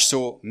meghallás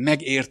szó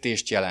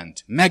megértést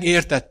jelent.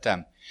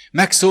 Megértettem.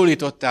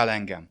 Megszólítottál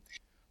engem.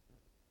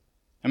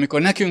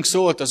 Amikor nekünk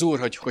szólt az Úr,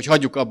 hogy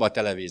hagyjuk abba a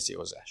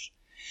televíziózást.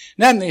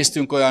 Nem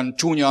néztünk olyan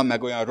csúnya,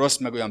 meg olyan rossz,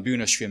 meg olyan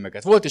bűnös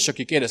filmeket. Volt is,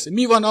 aki kérdezte,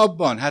 mi van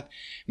abban? Hát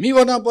mi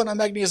van abban, ha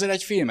megnézel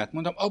egy filmet?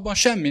 Mondom, abban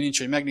semmi nincs,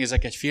 hogy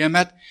megnézek egy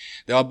filmet,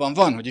 de abban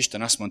van, hogy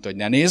Isten azt mondta, hogy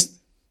ne nézd,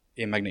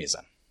 én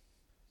megnézem.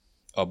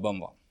 Abban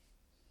van.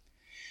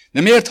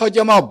 De miért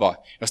hagyjam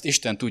abba? Azt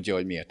Isten tudja,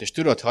 hogy miért. És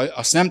tudod, ha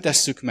azt nem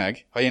tesszük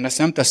meg, ha én ezt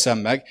nem teszem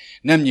meg,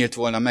 nem nyílt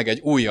volna meg egy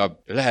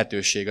újabb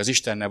lehetőség az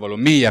Istennel való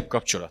mélyebb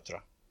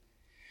kapcsolatra.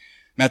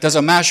 Mert ez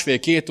a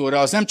 1,5-2 óra,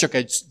 az nem csak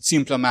egy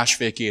szimpla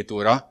 1,5-2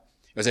 óra,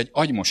 az egy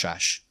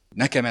agymosás.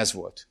 Nekem ez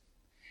volt.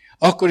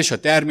 Akkor is a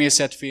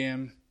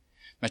természetfilm,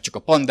 mert csak a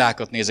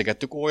pandákat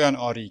nézegettük, olyan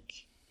arik.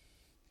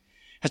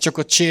 Hát csak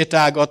ott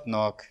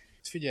sétálgatnak.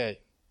 Figyelj,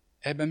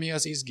 ebben mi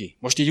az izgi?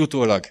 Most így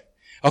utólag.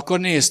 Akkor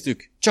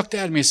néztük, csak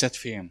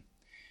természetfilm.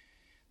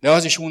 De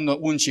az is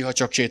uncsi, ha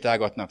csak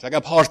sétálgatnak.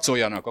 Legalább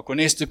harcoljanak. Akkor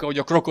néztük, ahogy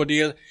a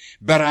krokodil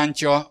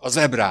berántja a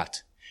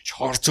zebrát. És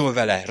harcol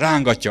vele,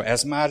 rángatja.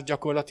 Ez már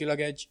gyakorlatilag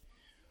egy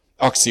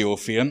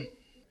akciófilm.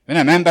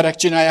 Mert nem emberek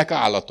csinálják,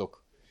 állatok.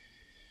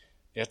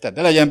 Érted?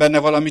 De legyen benne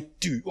valami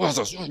tű.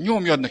 Azaz,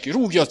 nyomjad neki,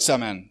 rúgjad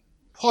szemen.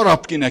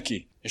 Harap ki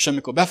neki. És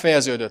amikor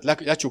befejeződött,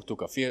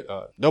 lecsuktuk a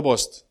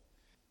dobozt.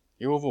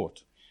 Jó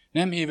volt.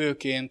 Nem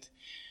hívőként,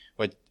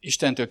 vagy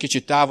Istentől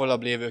kicsit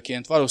távolabb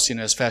lévőként,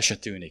 valószínűleg ez fel se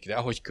tűnik. De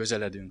ahogy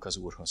közeledünk az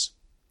Úrhoz,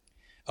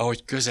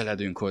 ahogy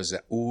közeledünk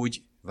hozzá,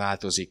 úgy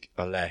változik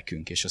a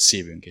lelkünk, és a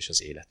szívünk, és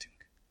az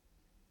életünk.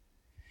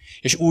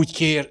 És úgy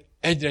kér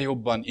egyre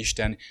jobban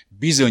Isten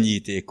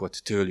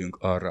bizonyítékot tőlünk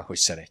arra, hogy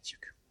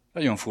szeretjük.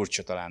 Nagyon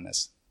furcsa talán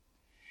ez.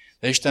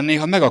 De Isten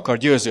néha meg akar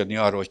győződni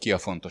arról, hogy ki a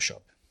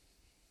fontosabb.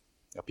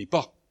 A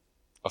pipa?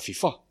 A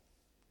FIFA?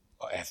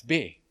 A FB?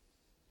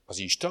 Az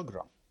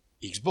Instagram?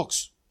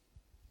 Xbox?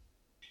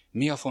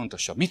 Mi a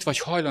fontosabb? Mit vagy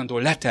hajlandó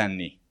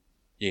letenni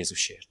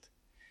Jézusért?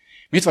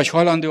 Mit vagy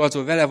hajlandó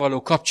azon vele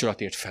való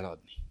kapcsolatért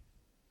feladni?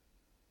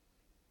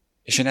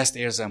 És én ezt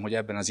érzem, hogy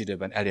ebben az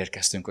időben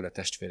elérkeztünk oda,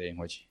 testvéreim,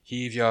 hogy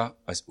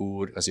hívja az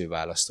Úr az ő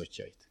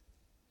választottjait.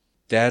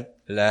 Tedd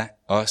le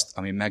azt,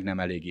 ami meg nem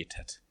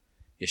elégíthet,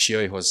 és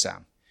jöjj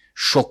hozzám.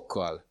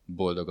 Sokkal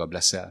boldogabb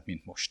leszel,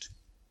 mint most.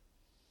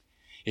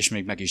 és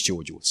még meg is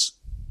gyógyulsz.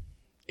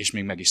 És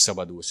még meg is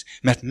szabadulsz.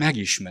 Mert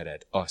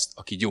megismered azt,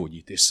 aki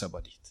gyógyít és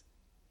szabadít.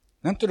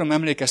 Nem tudom,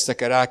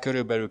 emlékeztek-e rá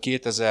körülbelül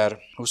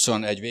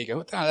 2021 vége,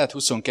 talán lehet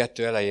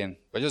 22 elején,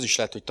 vagy az is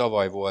lehet, hogy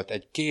tavaly volt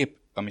egy kép,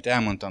 amit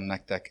elmondtam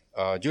nektek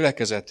a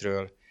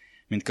gyülekezetről,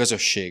 mint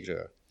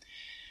közösségről.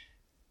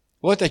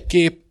 Volt egy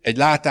kép, egy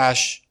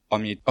látás,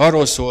 ami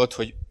arról szólt,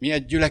 hogy mi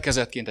egy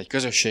gyülekezetként, egy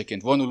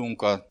közösségként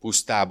vonulunk a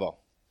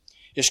pusztába.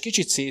 És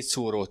kicsit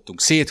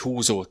szétszóródtunk,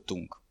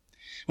 széthúzódtunk.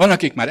 Van,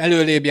 akik már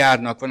előrébb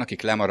járnak, van,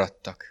 akik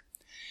lemaradtak.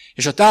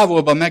 És a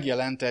távolban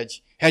megjelent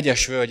egy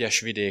hegyes-völgyes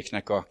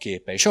vidéknek a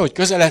képe. És ahogy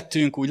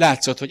közeledtünk, úgy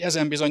látszott, hogy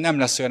ezen bizony nem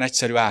lesz olyan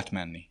egyszerű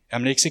átmenni.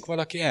 Emlékszik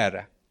valaki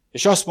erre?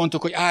 És azt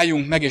mondtuk, hogy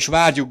álljunk meg és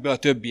várjuk be a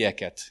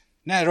többieket.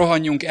 Ne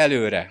rohanjunk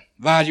előre,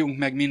 várjunk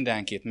meg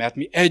mindenkit, mert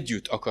mi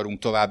együtt akarunk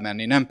tovább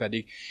menni, nem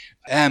pedig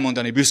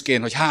elmondani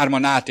büszkén, hogy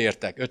 3-an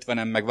átértek,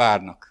 50-en meg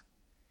várnak.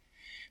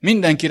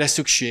 Mindenkire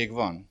szükség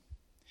van.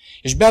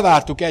 És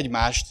bevártuk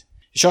egymást,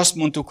 és azt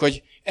mondtuk,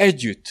 hogy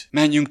együtt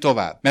menjünk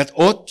tovább, mert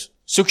ott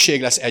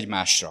szükség lesz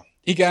egymásra.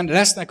 Igen,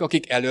 lesznek,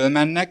 akik elől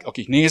mennek,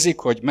 akik nézik,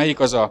 hogy melyik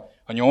az a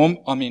nyom,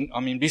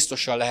 amin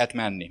biztosan lehet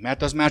menni.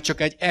 Mert az már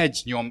csak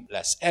egy nyom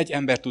lesz. Egy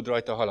ember tud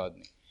rajta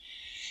haladni.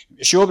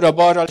 És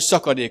jobbra-balra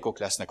szakadékok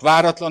lesznek.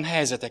 Váratlan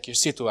helyzetek és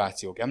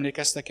szituációk.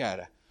 Emlékeztek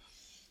erre?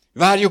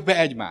 Várjuk be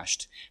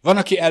egymást. Van,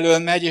 aki elől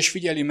megy és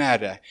figyeli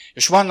merre.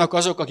 És vannak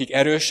azok, akik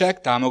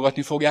erősek,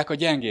 támogatni fogják a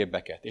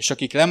gyengébbeket. És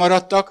akik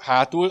lemaradtak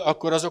hátul,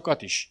 akkor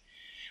azokat is.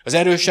 Az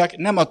erősek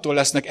nem attól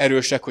lesznek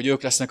erősek, hogy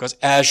ők lesznek az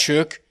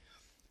elsők,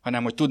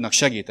 hanem hogy tudnak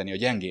segíteni a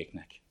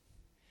gyengéknek.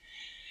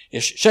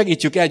 És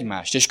segítjük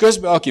egymást. És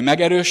közben, aki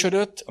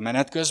megerősödött a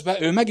menet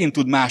közben, ő megint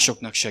tud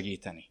másoknak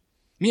segíteni.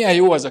 Milyen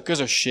jó az a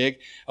közösség,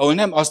 ahol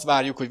nem azt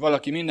várjuk,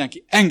 hogy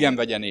mindenki engem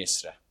vegyen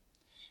észre.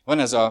 Van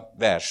ez a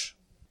vers.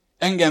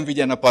 Engem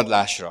vigyen a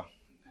padlásra.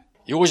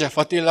 József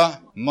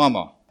Attila,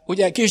 mama.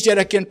 Ugye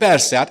kisgyerekként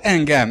persze, hát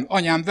engem,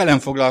 anyám velem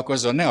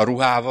foglalkozzon, ne a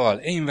ruhával,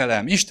 én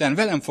velem, Isten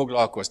velem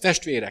foglalkoz,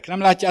 testvérek, nem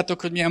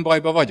látjátok, hogy milyen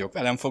bajba vagyok?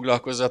 Velem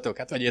foglalkozzatok,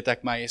 hát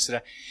vegyétek már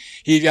észre.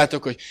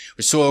 Hívjátok, hogy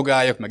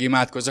szolgáljak, meg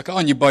imádkozzak,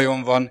 annyi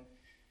bajom van.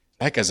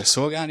 Elkezdve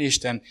szolgálni,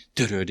 Isten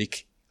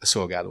törődik a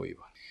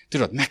szolgálóival.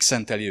 Tudod,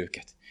 megszenteli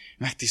őket,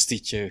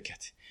 megtisztítja őket,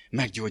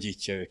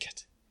 meggyógyítja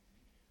őket.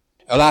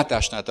 A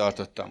látásnál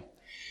tartottam.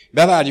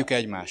 Bevárjuk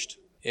egymást,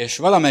 és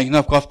valamelyik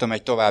nap kaptam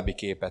egy további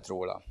képet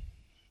róla,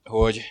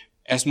 hogy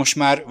ezt most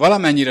már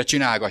valamennyire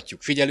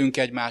csinálgatjuk, figyelünk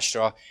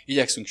egymásra,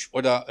 igyekszünk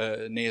oda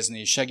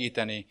nézni,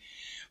 segíteni,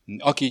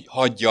 aki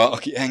hagyja,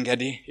 aki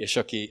engedi, és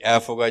aki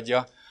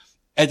elfogadja.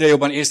 Egyre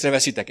jobban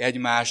észreveszitek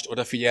egymást,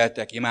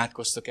 odafigyeltek,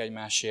 imádkoztok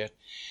egymásért.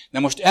 De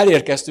most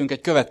elérkeztünk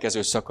egy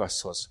következő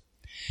szakaszhoz.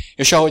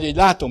 És ahogy így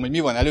látom, hogy mi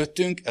van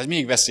előttünk, ez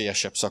még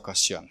veszélyesebb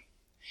szakasz jön.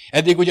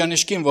 Eddig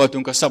ugyanis kint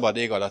voltunk a szabad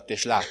ég alatt,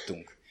 és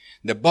láttunk.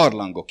 De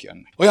barlangok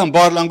jönnek. Olyan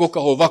barlangok,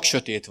 ahol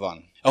vaksötét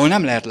van, ahol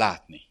nem lehet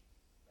látni.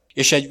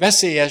 És egy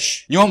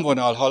veszélyes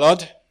nyomvonal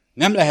halad,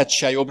 nem lehet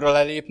se jobbra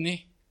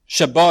lelépni,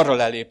 se balra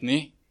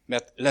lelépni,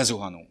 mert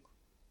lezuhanunk.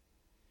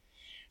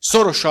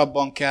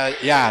 Szorosabban kell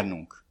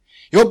járnunk.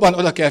 Jobban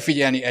oda kell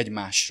figyelni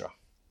egymásra.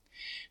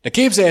 De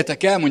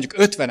képzeljetek el mondjuk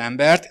 50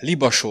 embert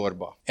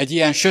libasorba, egy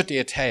ilyen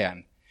sötét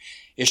helyen,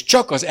 és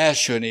csak az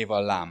elsőnél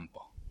van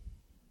lámpa.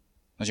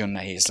 Nagyon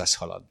nehéz lesz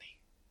haladni.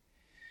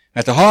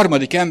 Mert a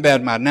harmadik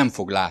ember már nem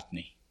fog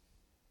látni.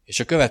 És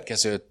a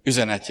következő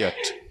üzenet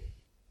jött.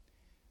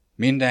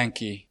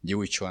 Mindenki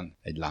gyújtson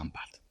egy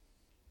lámpát.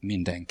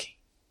 Mindenki.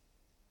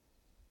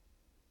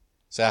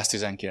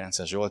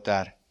 119-es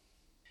Zsoltár.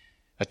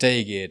 A te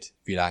igéd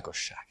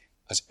világosság.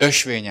 Az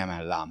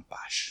ösvényemen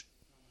lámpás.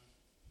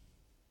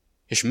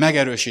 És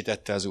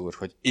megerősítette az Úr,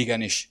 hogy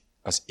igenis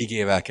az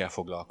igével kell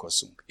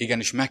foglalkozzunk.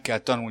 Igenis meg kell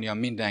tanulnia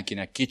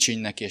mindenkinek,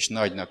 kicsinynek és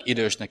nagynak,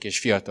 idősnek és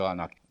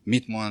fiatalnak.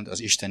 Mit mond az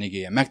Isten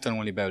igéje?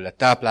 Megtanulni belőle,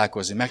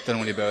 táplálkozni,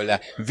 megtanulni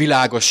belőle,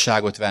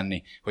 világosságot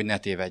venni, hogy ne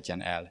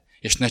tévedjen el.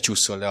 És ne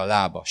csúszol le a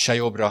lába, se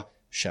jobbra,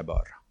 se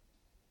balra.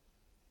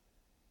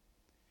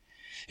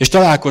 És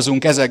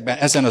találkozunk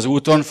ezen az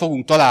úton,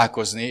 fogunk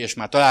találkozni, és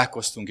már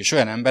találkoztunk is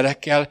olyan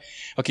emberekkel,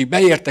 akik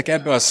beértek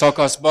ebbe a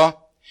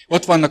szakaszba,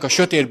 ott vannak a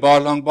sötét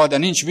barlangba, de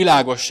nincs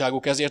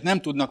világosságuk, ezért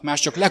nem tudnak más,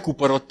 csak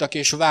lekuporodtak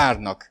és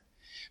várnak.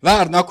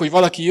 Várnak, hogy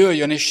valaki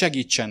jöjjön és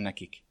segítsen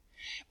nekik.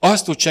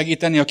 Azt tud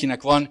segíteni,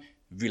 akinek van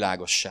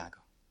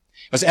világossága.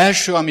 Az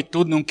első, amit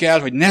tudnunk kell,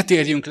 hogy ne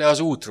térjünk le az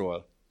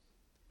útról.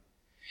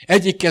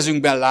 Egyik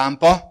kezünkben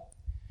lámpa,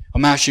 a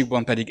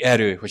másikban pedig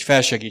erő, hogy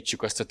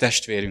felsegítsük azt a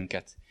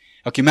testvérünket,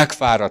 aki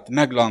megfáradt,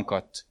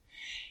 meglankadt,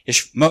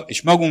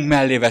 és magunk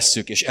mellé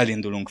vesszük, és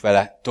elindulunk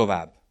vele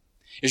tovább.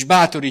 És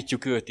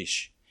bátorítjuk őt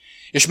is.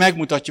 És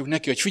megmutatjuk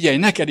neki, hogy figyelj,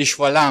 neked is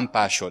van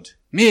lámpásod.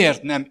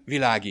 Miért nem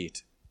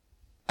világít?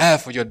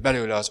 Elfogyott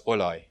belőle az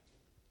olaj.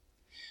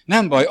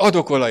 Nem baj,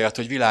 adok olajat,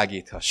 hogy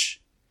világíthass.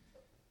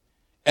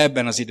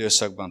 Ebben az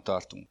időszakban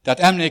tartunk. Tehát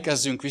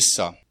emlékezzünk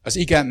vissza, az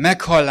ige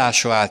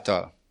meghallása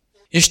által.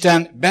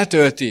 Isten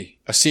betölti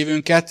a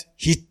szívünket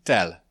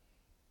hittel,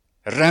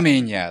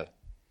 reménnyel,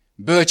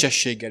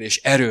 bölcsességgel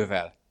és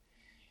erővel.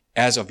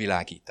 Ez a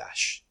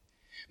világítás.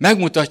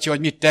 Megmutatja, hogy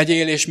mit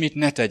tegyél és mit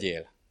ne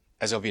tegyél.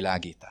 Ez a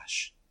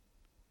világítás.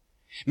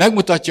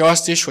 Megmutatja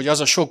azt is, hogy az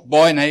a sok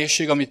baj,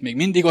 nehézség, amit még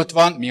mindig ott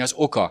van, mi az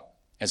oka.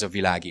 Ez a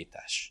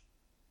világítás.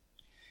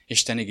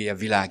 Isten igéje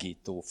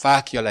világító,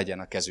 fákja legyen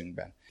a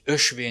kezünkben.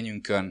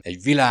 Ösvényünkön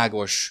egy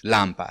világos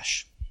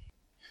lámpás.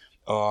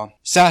 A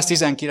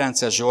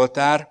 119-es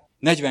Zsoltár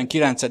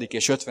 49.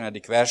 és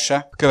 50. verse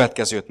a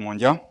következőt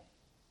mondja.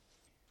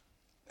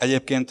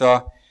 Egyébként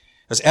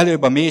az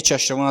előbb a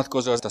mécsesre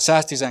vonatkozó, a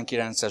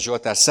 119-es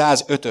Zsoltár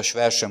 105-ös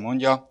verse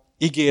mondja,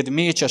 igéd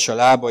mécses a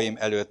lábaim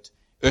előtt,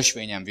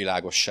 ösvényem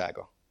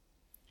világossága.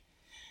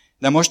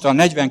 De most a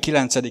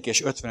 49.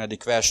 és 50.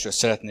 versről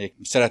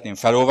szeretném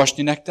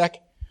felolvasni nektek.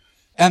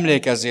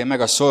 Emlékezzél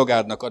meg a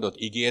szolgádnak adott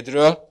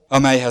igédről,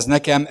 amelyhez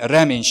nekem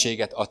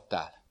reménységet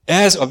adtál.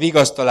 Ez a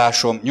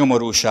vigasztalásom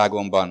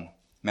nyomorúságomban,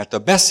 mert a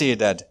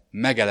beszéded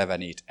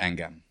megelevenít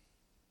engem.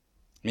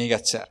 Még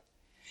egyszer.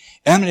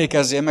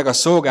 Emlékezzél meg a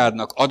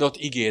szolgádnak adott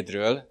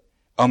igédről,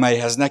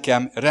 amelyhez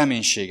nekem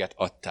reménységet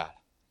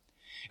adtál.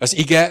 Az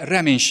ige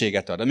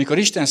reménységet ad. Amikor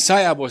Isten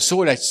szájából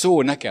szól egy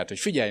szó neked, hogy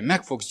figyelj,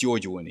 meg fogsz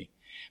gyógyulni,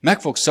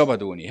 meg fogsz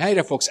szabadulni,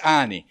 helyre fogsz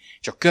állni,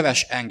 csak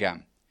kövess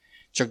engem.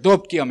 Csak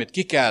dobd ki, amit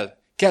ki kell,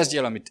 kezdj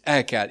el, amit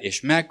el kell,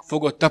 és meg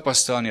fogod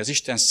tapasztalni az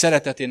Isten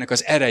szeretetének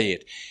az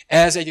erejét.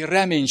 Ez egy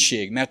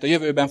reménység, mert a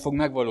jövőben fog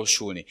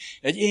megvalósulni.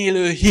 Egy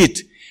élő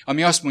hit,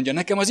 ami azt mondja,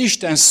 nekem az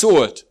Isten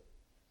szólt.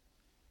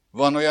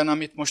 Van olyan,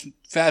 amit most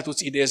fel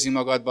tudsz idézni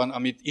magadban,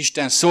 amit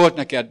Isten szólt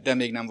neked, de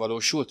még nem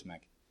valósult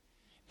meg.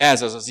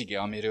 Ez az az ige,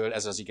 amiről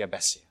ez az ige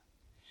beszél.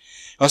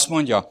 Azt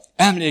mondja,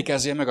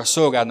 emlékezzél meg a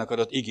szolgádnak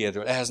adott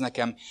igéről, ehhez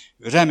nekem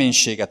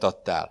reménységet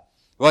adtál.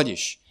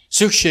 Vagyis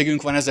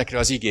szükségünk van ezekre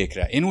az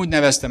igékre. Én úgy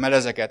neveztem el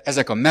ezeket,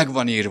 ezek a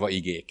megvan írva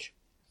igék.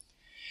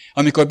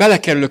 Amikor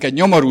belekerülök egy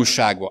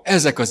nyomorúságba,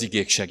 ezek az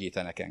igék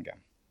segítenek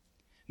engem.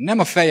 Nem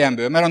a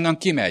fejemből, mert onnan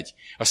kimegy,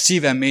 a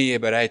szívem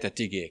mélyébe rejtett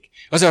igék.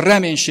 Az a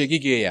reménység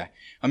igéje,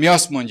 ami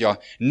azt mondja,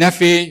 ne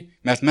félj,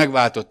 mert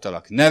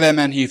megváltottalak,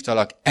 nevemen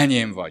hívtalak,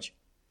 enyém vagy.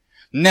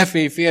 Ne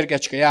félj,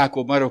 férgecske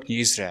Jákob, maroknyi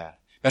Izrael,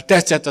 mert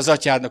tetszett az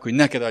atyádnak, hogy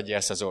neked adja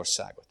ezt az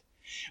országot.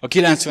 A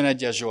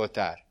 91-es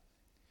Zsoltár.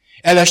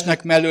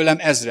 Elesnek mellőlem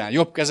ezren,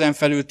 jobb kezem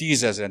felül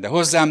 10 000, de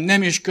hozzám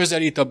nem is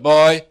közelít a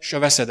baj s a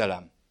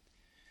veszedelem.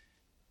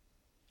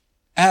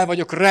 El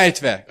vagyok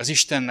rejtve az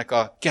Istennek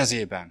a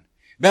kezében.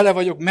 Bele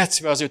vagyok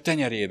metszve az ő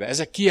tenyerébe.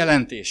 Ezek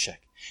kijelentések.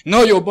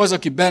 Nagyobb az,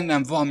 aki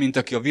bennem van, mint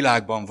aki a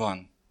világban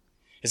van.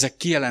 Ezek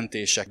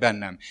kijelentések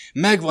bennem.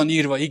 Meg van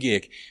írva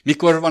igék.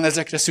 Mikor van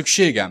ezekre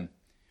szükségem?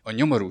 A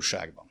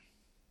nyomorúságban.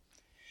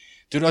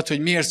 Tudod, hogy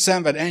miért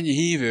szenved ennyi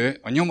hívő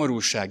a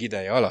nyomorúság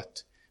ideje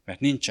alatt? Mert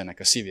nincsenek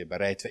a szívében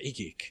rejtve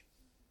igék.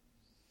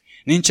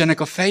 Nincsenek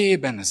a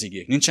fejében az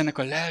igék. Nincsenek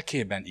a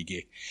lelkében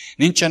igék.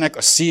 Nincsenek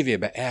a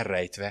szívébe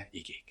elrejtve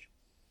igék.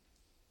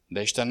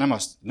 De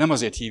Isten nem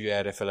azért hívja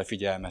erre fel a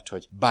figyelmet,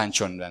 hogy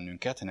bántson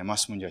bennünket, hanem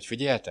azt mondja, hogy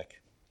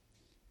figyeljetek,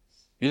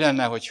 mi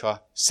lenne,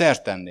 hogyha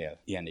szert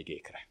tennél ilyen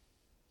igékre?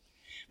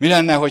 Mi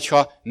lenne,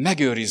 hogyha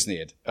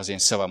megőriznéd az én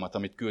szavamat,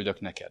 amit küldök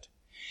neked?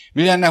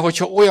 Mi lenne,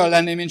 hogyha olyan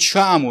lennél, mint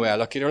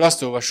Sámuel, akiről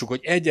azt olvassuk,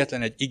 hogy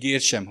egyetlen egy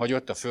igét sem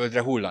hagyott a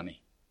földre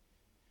hullani?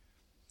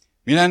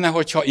 Mi lenne,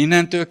 hogyha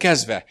innentől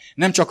kezdve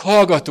nem csak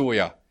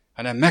hallgatója,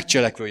 hanem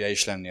megcselekvője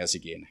is lennél az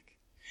igének?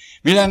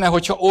 Mi lenne,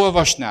 hogyha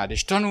olvasnád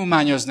és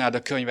tanulmányoznád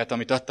a könyvet,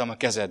 amit adtam a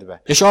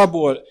kezedbe, és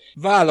abból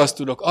választ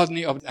tudok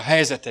adni a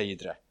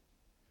helyzeteidre?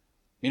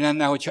 Mi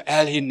lenne, hogyha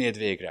elhinnéd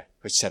végre,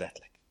 hogy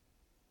szeretlek?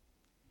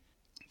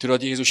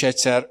 Tudod, Jézus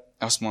egyszer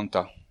azt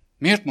mondta,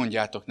 miért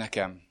mondjátok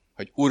nekem,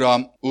 hogy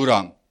Uram,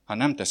 Uram, ha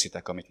nem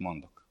teszitek, amit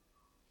mondok?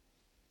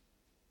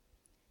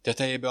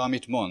 Tetejébe,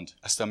 amit mond,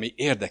 ezt a mi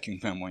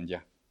érdekünkben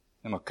mondja,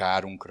 nem a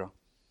kárunkra.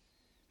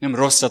 Nem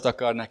rosszat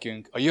akar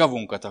nekünk, a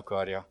javunkat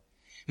akarja.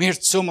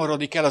 Miért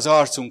szomorodik el az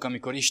arcunk,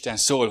 amikor Isten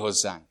szól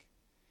hozzánk?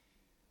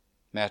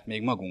 Mert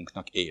még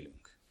magunknak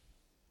élünk.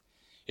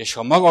 És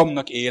ha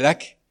magamnak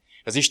élek,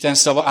 az Isten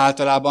szava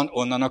általában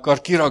onnan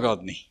akar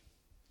kiragadni.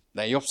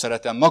 De én jobb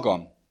szeretem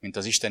magam, mint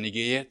az Isten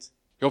igéjét,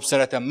 jobb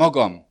szeretem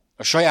magam,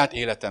 a saját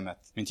életemet,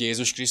 mint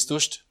Jézus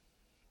Krisztust,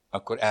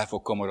 akkor el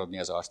fog komorodni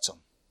az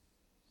arcom.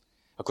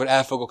 Akkor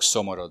el fogok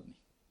szomorodni.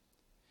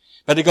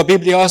 Pedig a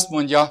Biblia azt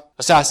mondja,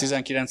 a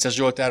 119-es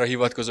Zsoltárra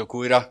hivatkozok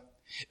újra,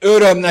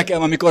 öröm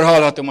nekem, amikor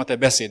hallhatom a te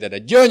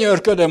beszédedet.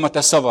 Gyönyörködöm a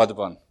te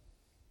szavadban.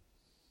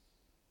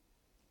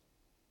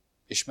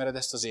 Ismered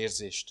ezt az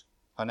érzést?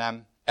 Ha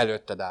nem,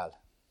 előtted áll.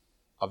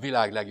 A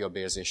világ legjobb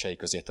érzései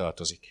közé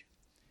tartozik.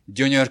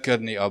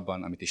 Gyönyörködni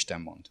abban, amit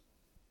Isten mond.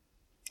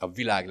 A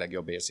világ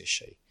legjobb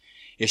érzései.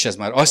 És ez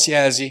már azt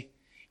jelzi,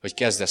 hogy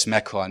kezdesz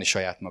meghalni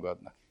saját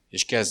magadnak.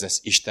 És kezdesz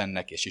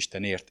Istennek és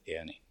Istenért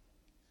élni.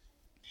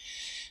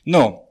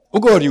 No,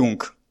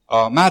 ugorjunk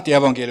a Máté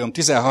evangélium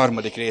 13.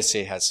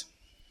 részéhez.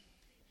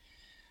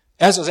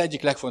 Ez az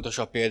egyik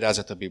legfontosabb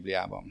példázat a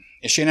Bibliában.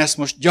 És én ezt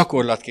most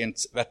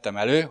gyakorlatként vettem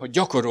elő, hogy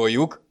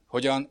gyakoroljuk,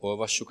 hogyan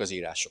olvassuk az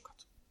írásokat.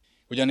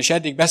 Ugyanis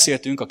eddig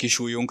beszéltünk a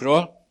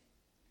kisujjunkról,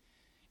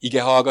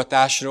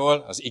 igehallgatásról,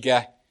 az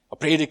ige a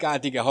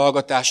prédikált ige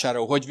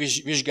hallgatására, hogy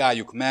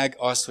vizsgáljuk meg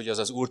azt, hogy az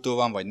az Úrtól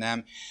van, vagy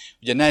nem.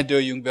 Ugye ne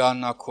dőljünk be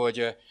annak,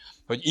 hogy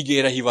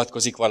igére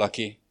hivatkozik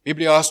valaki.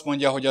 Biblia azt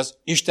mondja, hogy az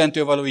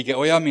Istentől való ige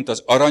olyan, mint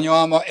az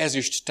aranyalma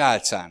ezüst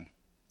tálcán.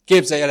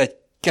 Képzelj el egy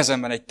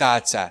kezemben egy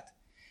tálcát.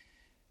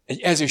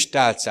 Egy ezüst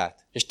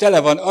tálcát. És tele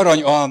van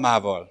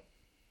aranyalmával.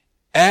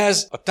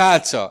 Ez a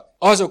tálca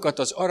azokat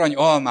az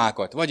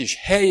aranyalmákat, vagyis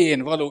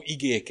helyén való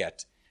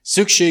igéket,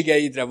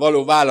 szükségeidre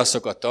való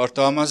válaszokat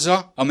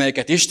tartalmazza,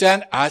 amelyeket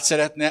Isten át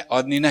szeretne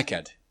adni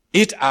neked.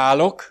 Itt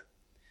állok,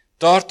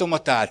 tartom a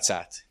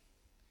tálcát.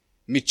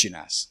 Mit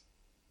csinálsz?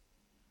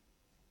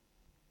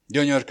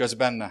 Gyönyörködsz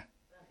benne.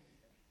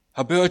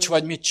 Ha bölcs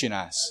vagy, mit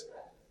csinálsz?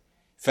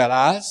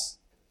 Felállsz,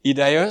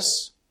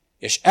 idejössz,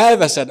 és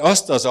elveszed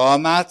azt az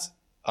almát,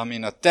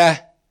 amin a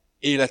te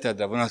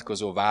életedre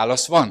vonatkozó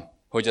válasz van.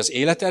 Hogy az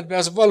életedben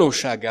az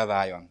valósággá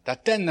váljon.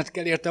 Tehát tenned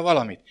kell érte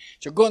valamit.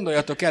 Csak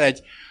gondoljatok el,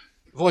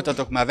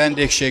 voltatok már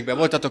vendégségben,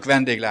 voltatok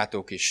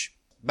vendéglátók is.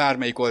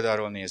 Bármelyik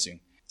oldalról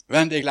nézünk.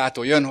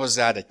 Vendéglátó jön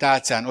hozzád egy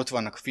tálcán, ott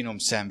vannak finom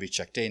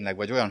szendvicsek, tényleg,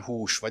 vagy olyan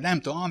hús, vagy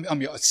nem tudom,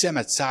 ami a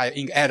szemed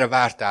szája, erre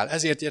vártál,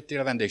 ezért jöttél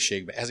a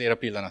vendégségbe, ezért a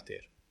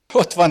pillanatért.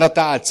 Ott van a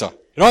tálca,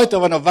 rajta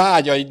van a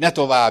vágyaid, ne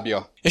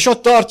továbbja. És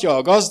ott tartja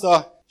a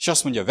gazda, és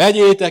azt mondja,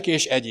 vegyétek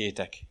és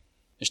egyétek.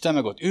 És te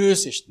meg ott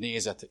ülsz, és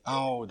nézed,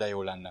 de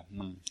jó lenne.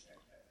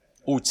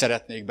 Úgy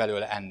szeretnék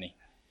belőle enni.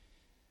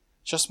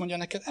 És azt mondja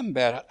neked,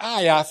 ember,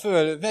 álljál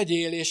föl,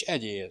 vegyél és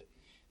egyél.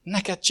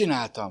 Neked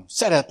csináltam,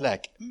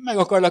 szeretlek, meg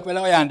akarlak vele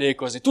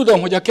ajándékozni.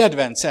 Tudom, hogy a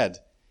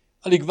kedvenced.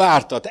 Alig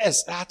vártad,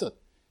 ezt látod?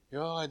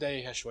 Jaj, de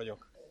éhes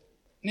vagyok.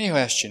 Néha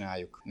ezt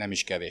csináljuk, nem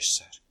is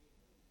kevésszer.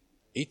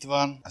 Itt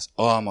van az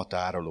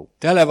almatároló.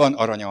 Tele van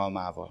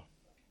aranyalmával.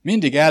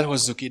 Mindig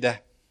elhozzuk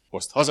ide,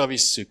 azt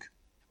hazavisszük,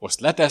 azt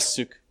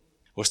letesszük,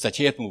 azt egy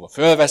hét múlva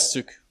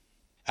fölvesszük,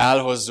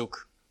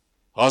 elhozzuk,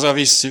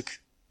 hazavisszük,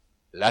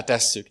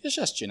 letesszük, és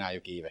ezt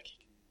csináljuk évekig.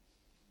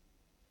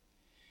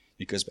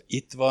 Miközben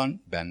itt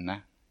van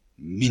benne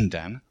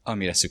minden,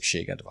 amire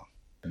szükséged van.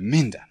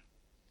 Minden.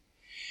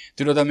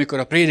 Tudod, amikor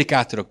a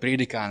prédikátorok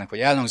prédikálnak, vagy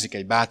elhangzik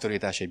egy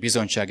bátorítás, egy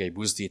bizonyság, egy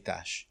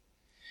buzdítás,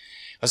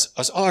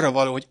 az arra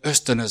való, hogy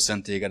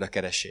ösztönözzön téged a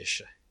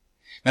keresésre.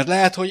 Mert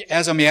lehet, hogy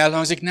ez, ami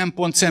elhangzik, nem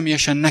pont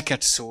személyesen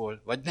neked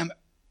szól, vagy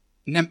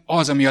nem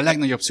az, ami a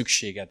legnagyobb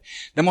szükséged.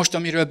 De most,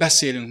 amiről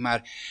beszélünk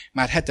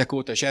már hetek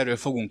óta, és erről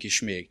fogunk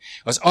is még,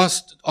 az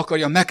azt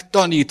akarja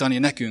megtanítani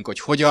nekünk, hogy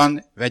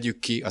hogyan vegyük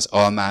ki az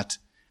almát,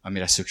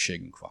 amire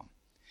szükségünk van.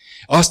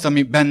 Azt,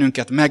 ami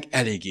bennünket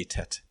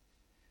megelégíthet.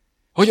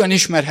 Hogyan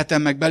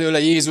ismerhetem meg belőle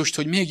Jézust,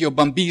 hogy még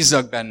jobban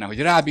bízzak benne, hogy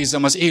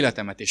rábízzam az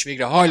életemet, és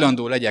végre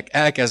hajlandó legyek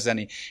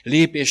elkezdeni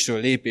lépésről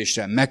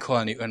lépésre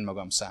meghalni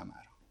önmagam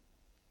számára.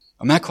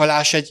 A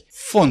meghalás egy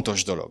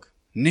fontos dolog.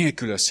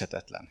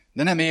 Nélkülözhetetlen.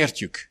 De nem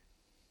értjük.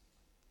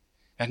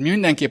 Mert mi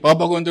mindenképp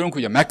abba gondolunk,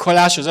 hogy a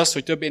meghalás az az,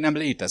 hogy többé nem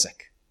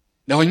létezek.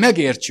 De hogy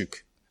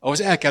megértsük,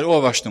 ahhoz el kell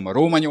olvasnom a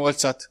Róma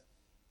 8-at,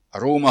 a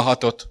Róma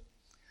 6-ot,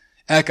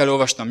 el kell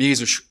olvasnom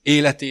Jézus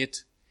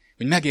életét,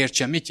 hogy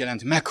megértsem, mit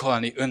jelent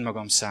meghalni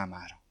önmagam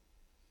számára.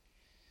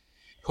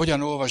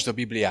 Hogyan olvasd a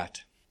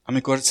Bibliát?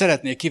 Amikor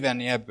szeretnék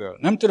kivenni ebből.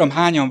 Nem tudom,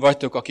 hányan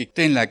vagytok, akik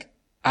tényleg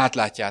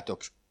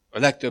átlátjátok, a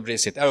legtöbb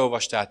részét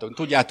elolvastátok,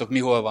 tudjátok, mi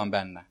hol van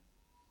benne.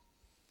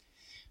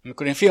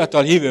 Amikor én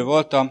fiatal hívő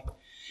voltam,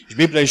 és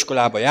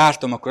bibliaiskolába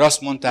jártam, akkor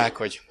azt mondták,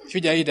 hogy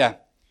figyelj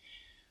ide,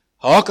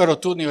 ha akarod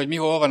tudni, hogy mi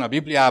hol van a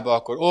Bibliában,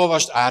 akkor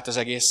olvasd át az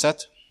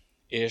egészet,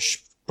 és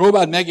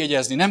próbáld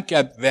megjegyezni, nem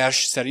kell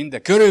vers szerint, de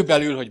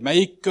körülbelül, hogy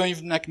melyik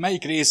könyvnek,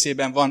 melyik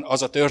részében van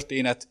az a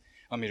történet,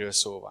 amiről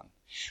szó van.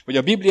 Hogy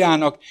a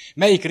Bibliának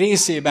melyik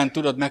részében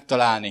tudod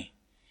megtalálni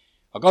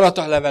a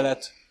Galata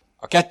levelet,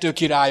 a 2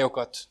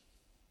 királyokat,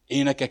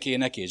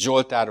 énekekét,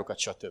 zsoltárokat,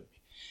 stb.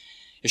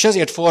 És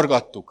ezért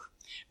forgattuk.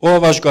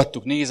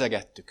 Olvasgattuk,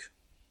 nézegettük.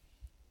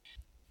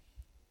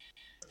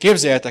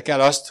 Képzeljétek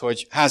el azt,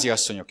 hogy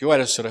háziasszonyok, jó,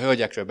 először a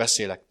hölgyekről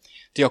beszélek,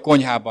 ti a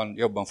konyhában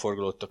jobban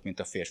forgolódtok, mint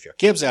a férfiak.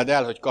 Képzeld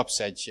el, hogy kapsz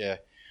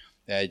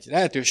egy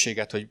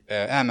lehetőséget, hogy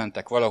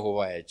elmentek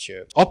valahova egy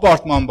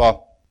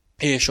apartmanba,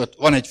 és ott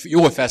van egy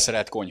jól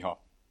felszerelt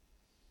konyha.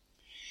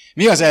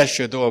 Mi az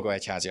első dolga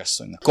egy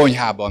háziasszonynak?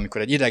 Konyhába,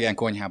 amikor egy idegen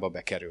konyhába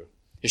bekerül.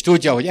 És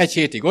tudja, hogy egy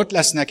hétig ott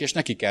lesznek, és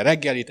neki kell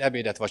reggelit,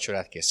 ebédet,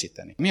 vacsorát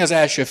készíteni. Mi az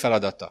első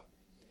feladata?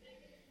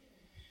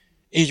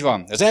 Így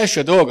van. Az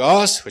első dolga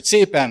az, hogy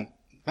szépen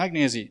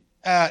megnézi,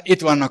 itt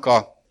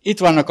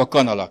vannak a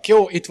kanalak,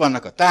 jó? Itt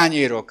vannak a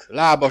tányérok,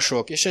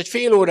 lábasok, és egy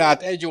fél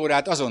órát, 1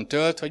 órát azon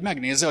tölt, hogy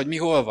megnézze, hogy mi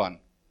hol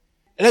van.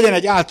 Legyen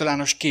egy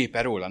általános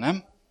képe róla,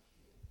 nem?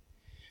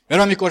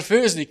 Mert amikor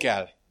főzni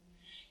kell,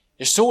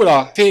 és szól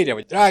a férje,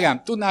 hogy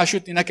drágám, tudnál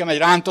sütni nekem egy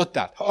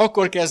rántottát? Ha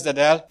akkor kezded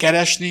el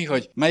keresni,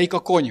 hogy melyik a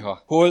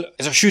konyha, hol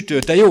ez a sütő,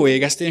 te jó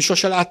ég, ezt én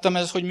sose láttam,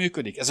 ez hogy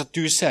működik. Ez a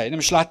tűzhely, nem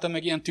is láttam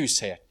meg ilyen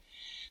tűzhelyet.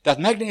 Tehát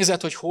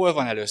megnézed, hogy hol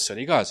van először,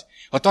 igaz?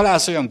 Ha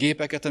találsz olyan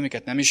gépeket,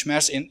 amiket nem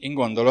ismersz, én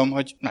gondolom,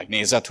 hogy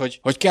megnézed,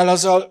 hogy kell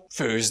azzal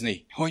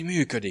főzni, hogy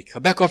működik. Ha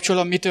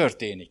bekapcsolom, mi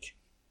történik?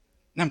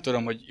 Nem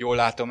tudom, hogy jól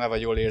látom-e,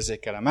 vagy jól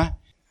érzékelem-e.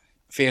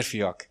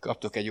 Férfiak,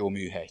 kaptok egy jó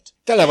műhelyt.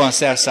 Tele van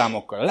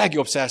szerszámokkal, a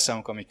legjobb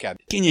szerszámok, amik kell.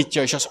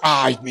 Kinyitja, és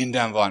itt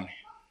minden van.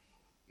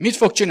 Mit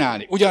fog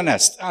csinálni?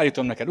 Ugyanezt.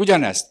 Állítom neked,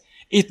 ugyanezt.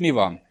 Itt mi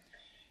van?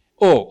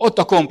 Ott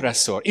a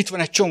kompresszor, itt van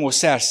egy csomó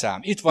szerszám,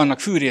 itt vannak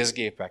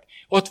fűrészgépek,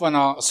 ott van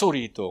a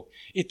szorítók,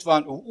 itt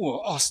van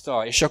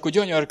asztal, és akkor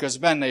gyönyörködsz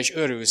benne, és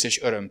örülsz,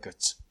 és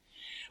örömködsz.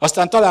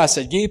 Aztán találsz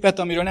egy gépet,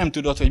 amiről nem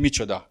tudod, hogy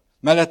micsoda.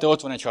 Mellette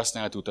ott van egy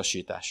használt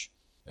utasítás.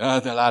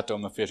 De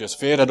látom, a férfi, ezt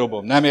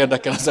félredobom, nem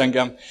érdekel az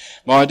engem,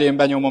 majd én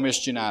benyomom és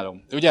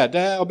csinálom. Ugye?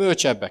 De a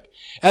bölcsebbek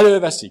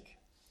előveszik,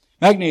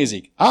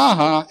 megnézik.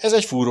 Ez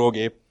egy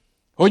fúrógép.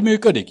 Hogy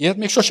működik? Ilyet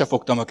még sose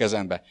fogtam a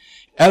kezembe.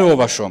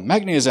 Elolvasom,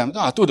 megnézem,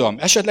 tudom,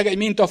 esetleg egy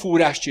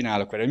mintafúrást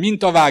csinálok vele, egy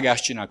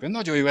mintavágást csinálok vele.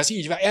 Nagyon jó, ez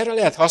így van, erre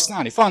lehet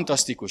használni,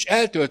 fantasztikus.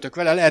 Eltöltök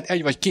vele lehet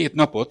 1 vagy 2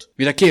 napot,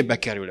 mire képbe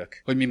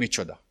kerülök, hogy mi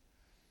micsoda.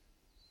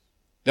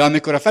 De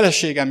amikor a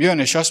feleségem jön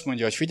és azt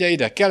mondja, hogy figyelj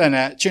ide,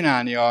 kellene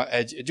csinálnia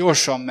egy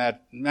gyorsan,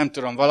 mert nem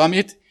tudom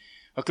valamit,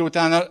 akkor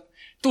utána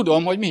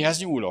tudom, hogy mihez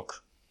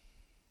nyúlok.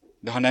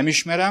 De ha nem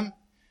ismerem,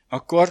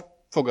 akkor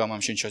fogalmam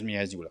sincs, hogy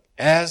mihez nyúlok.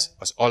 Ez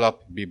az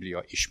alap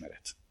Biblia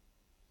ismeret.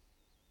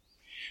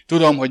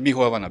 Tudom, hogy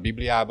hol van a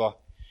Bibliában,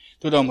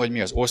 tudom, hogy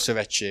mi az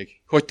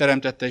Ószövetség, hogy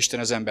teremtette Isten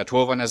az embert,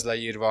 hol van ez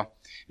leírva,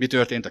 mi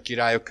történt a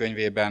Királyok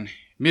könyvében,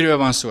 miről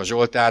van szó a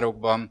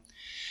Zsoltárokban,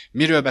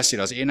 miről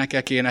beszél az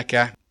énekek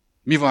éneke,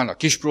 mi van a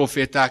kis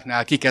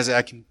profétáknál, kik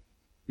ezek,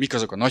 mik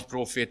azok a nagy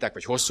proféták,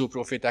 vagy hosszú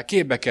proféták,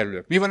 képbe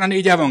kerülök. Mi van a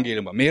 4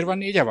 evangéliumban? Miért van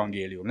 4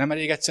 evangélium? Nem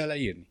elég egyszer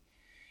leírni?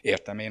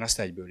 Értem én azt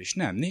egyből is.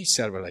 Nem,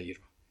 4-szer van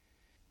leírva.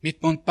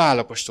 Mit mond Pál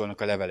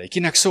apostolnak a levelei?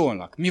 Kinek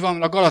szólnak? Mi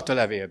van a Galata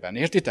levélben?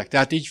 Értitek?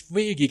 Tehát így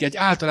végig egy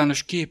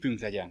általános képünk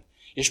legyen.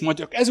 És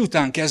majd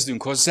ezután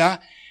kezdünk hozzá,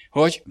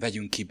 hogy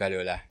vegyünk ki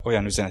belőle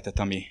olyan üzenetet,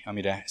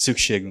 amire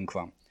szükségünk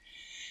van.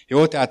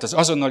 Jó, tehát az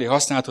azonnali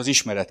használathoz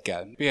ismeret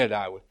kell.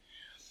 Például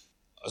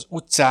az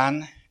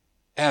utcán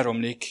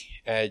elromlik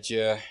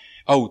egy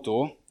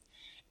autó,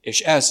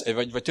 és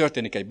vagy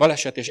történik egy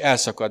baleset, és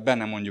elszakad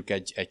benne mondjuk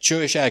egy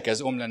cső, és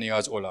elkezd omlani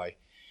az olaj.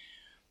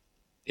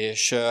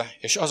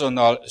 És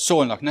azonnal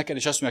szólnak neked,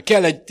 és azt mondja,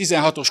 kell egy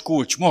 16-os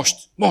kulcs,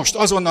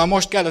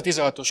 most kell a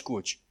 16-os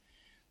kulcs.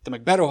 Te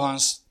meg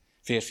berohansz,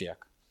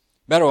 férfiak,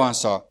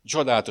 berohansz a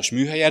csodálatos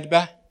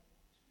műhelyedbe,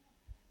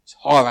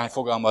 halvány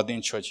fogalmad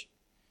nincs,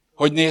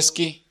 hogy néz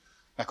ki,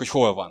 meg hogy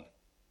hol van.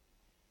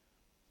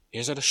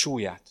 Érzed a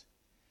súlyát?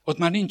 Ott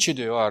már nincs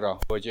idő arra,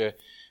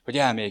 hogy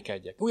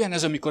elmékedjek.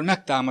 Ugyanez, amikor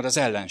megtámad az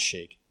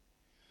ellenség.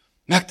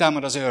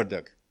 Megtámad az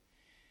ördög.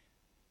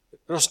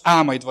 Rossz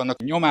álmaid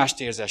vannak, nyomást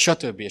érzel,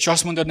 stb. És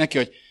azt mondod neki,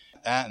 hogy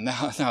ne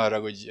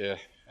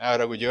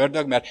haragudj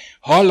ördög, mert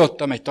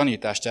hallottam egy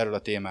tanítást erről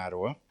a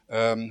témáról.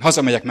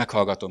 Hazamegyek,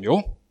 meghallgatom, jó?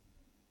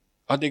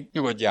 Addig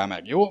nyugodjál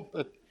meg, jó?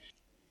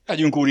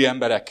 Legyünk úri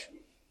emberek.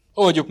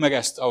 Oldjuk meg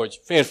ezt,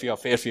 ahogy férfi a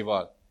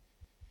férfival.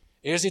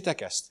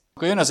 Érzitek ezt?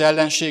 Akkor jön az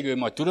ellenség, ő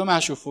majd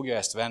tudomásul fogja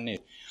ezt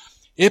venni.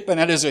 Éppen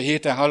előző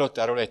héten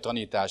hallottál róla egy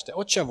tanítást, de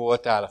ott se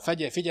voltál,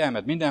 a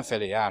figyelmed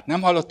mindenfelé járt,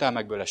 nem hallottál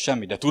meg bőle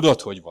semmit, de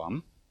tudod, hogy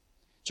van,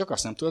 csak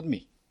azt nem tudod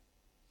mi.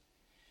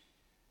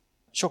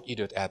 Sok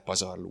időt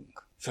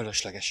elpazarlunk,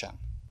 fölöslegesen.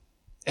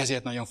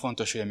 Ezért nagyon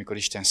fontos, hogy amikor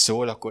Isten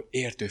szól, akkor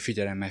értő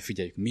figyelemmel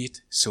figyeljük,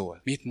 mit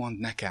szól, mit mond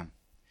nekem.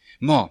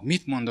 Ma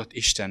mit mondott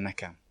Isten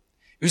nekem?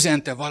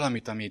 Üzente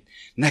valamit, amit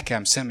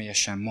nekem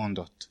személyesen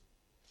mondott.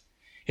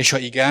 És ha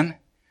igen,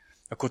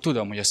 akkor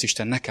tudom, hogy azt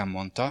Isten nekem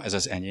mondta, ez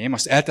az enyém,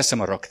 azt elteszem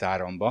a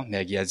raktáromba,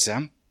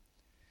 megjegyzem.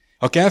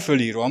 Ha kell,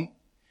 fölírom,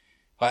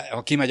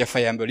 ha kimegy a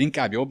fejemből,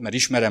 inkább jobb, mert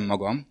ismerem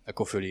magam,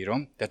 akkor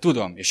fölírom, de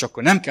tudom, és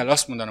akkor nem kell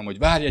azt mondanom, hogy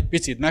várj egy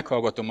picit,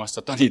 meghallgatom azt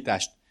a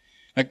tanítást.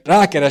 Meg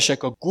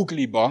rákeresek a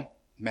Google-ba,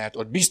 mert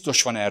ott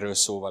biztos van erről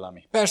szó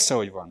valami. Persze,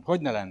 hogy van,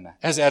 hogy ne lenne.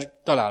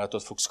 1000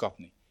 találatot fogsz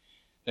kapni.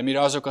 De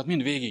mire azokat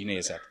mind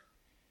végignézed,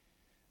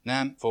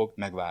 nem fog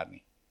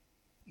megvárni.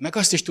 Meg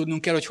azt is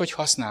tudnunk kell, hogy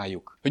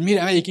használjuk. Hogy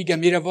melyik ige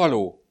mire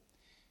való.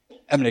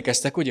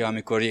 Emlékeztek ugye,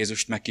 amikor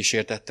Jézust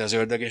megkísértette az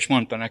ördög, és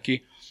mondta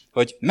neki,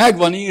 hogy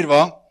megvan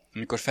írva,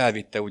 amikor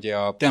felvitte ugye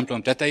a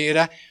templom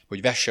tetejére,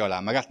 hogy vesse alá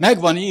magát,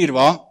 megvan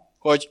írva,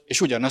 hogy,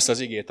 és ugyanazt az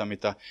igét,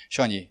 amit a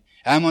Sanyi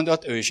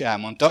elmondott, ő is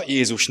elmondta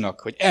Jézusnak,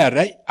 hogy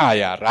erre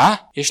álljál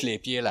rá, és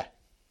lépjél le.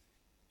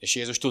 És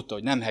Jézus tudta,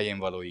 hogy nem helyén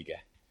való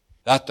ige.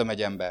 Láttam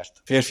egy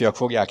embert. Férfiak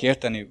fogják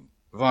érteni,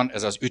 van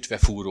ez az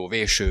ütvefúró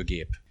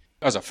vésőgép.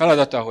 Az a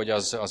feladata, hogy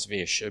az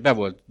vés. Be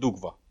volt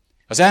dugva.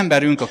 Az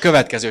emberünk a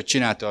következőt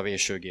csinálta a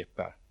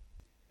vésőgéppel.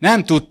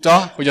 Nem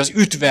tudta, hogy az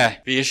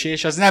ütve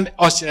vésés, az nem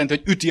azt jelenti,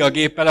 hogy üti a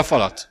géppel a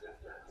falat.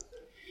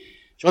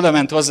 És oda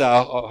ment hozzá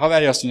a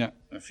haverja, azt mondja,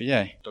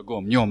 figyelj, a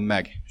gomb, nyomd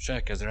meg, és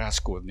elkezd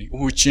rászkódni.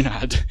 Úgy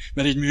csináld,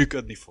 mert így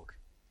működni fog.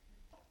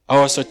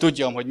 Ahhoz, hogy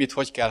tudjam, hogy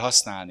hogy kell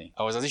használni.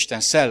 Ahhoz az Isten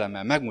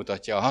szellemmel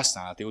megmutatja a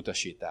használati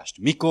utasítást.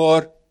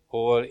 Mikor,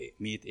 hol,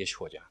 mit és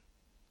hogyan.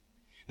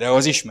 De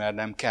ahhoz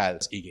ismernem kell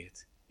az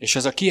igét. És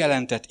az a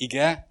kijelentett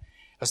ige,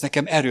 az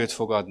nekem erőt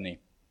fog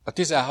adni. A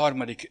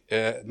 13.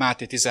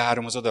 Máté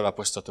 13-hoz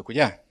odalapoztatok,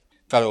 ugye?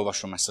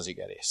 Felolvasom ezt az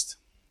igerészt.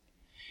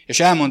 És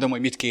elmondom,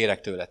 hogy mit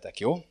kérek tőletek,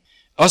 jó?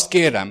 Azt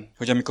kérem,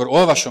 hogy amikor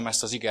olvasom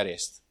ezt az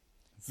igerészt,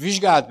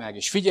 vizsgáld meg,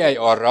 és figyelj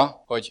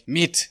arra, hogy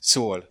mit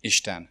szól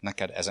Isten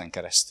neked ezen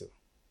keresztül.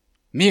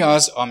 Mi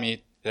az,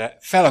 amire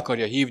fel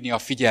akarja hívni a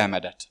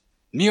figyelmedet?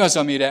 Mi az,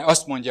 amire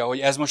azt mondja, hogy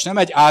ez most nem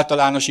egy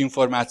általános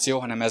információ,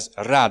 hanem ez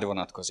rád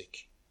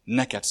vonatkozik.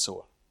 Neked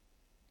szól.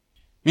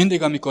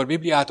 Mindig, amikor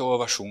Bibliát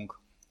olvasunk,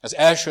 az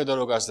első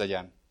dolog az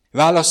legyen.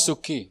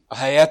 Válasszuk ki a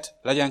helyet,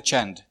 legyen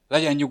csend,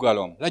 legyen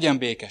nyugalom, legyen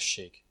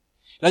békesség.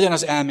 Legyen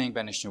az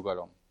elménkben is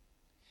nyugalom.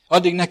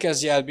 Addig ne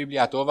kezdj el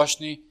Bibliát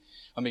olvasni,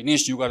 amíg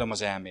nincs nyugalom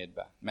az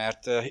elmédben.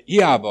 Mert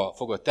hiába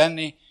fogod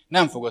tenni,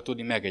 nem fogod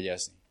tudni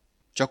megegyezni.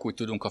 Csak úgy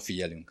tudunk, ha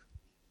figyelünk.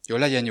 Jó,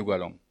 legyen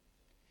nyugalom.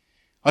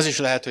 Az is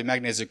lehet, hogy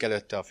megnézzük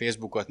előtte a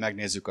Facebookot,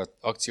 megnézzük az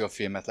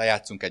akciófilmet,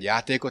 lejátszunk egy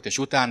játékot, és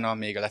utána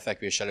még a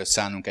lefekvés előtt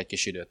szánunk egy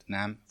kis időt.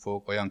 Nem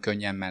fog olyan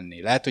könnyen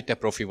menni. Lehet, hogy te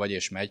profi vagy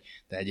és megy,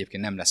 de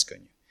egyébként nem lesz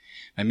könnyű.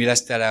 Mert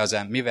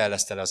mivel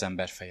lesz tele az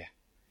ember feje?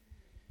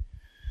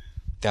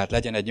 Tehát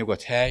legyen egy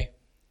nyugodt hely,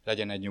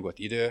 legyen egy nyugodt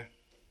idő,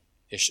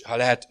 és ha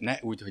lehet, ne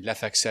úgy, hogy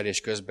lefekszel,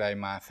 és közben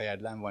már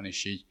fejed len van,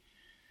 és így,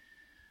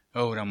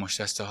 ó, Uram, most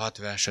ezt a 6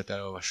 verset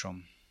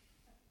elolvasom.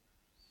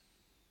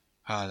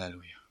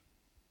 Halleluja.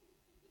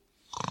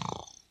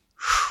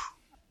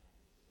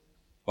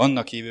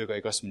 Vannak hívők,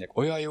 akik azt mondják,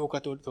 olyan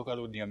jókat tudtok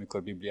aludni,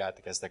 amikor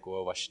Bibliát kezdek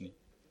olvasni.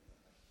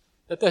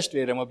 De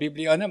testvérem, a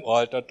Biblia nem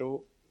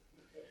altató.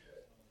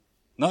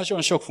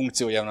 Nagyon sok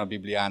funkciója van a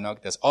Bibliának,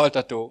 de az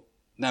altató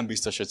nem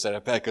biztos, hogy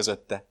szerepel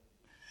közötte.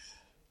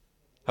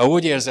 Ha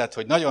úgy érzed,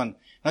 hogy nagyon,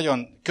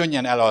 nagyon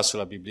könnyen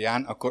elalszol a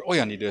Biblián, akkor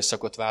olyan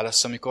időszakot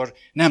válasz, amikor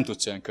nem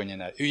tudsz olyan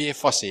könnyen el. Üljél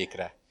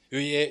faszékre,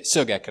 üljél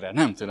szögekre,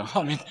 nem tudom,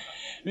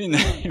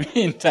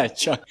 mindegy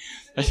csak.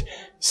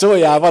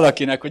 Szóljál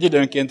valakinek, hogy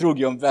időnként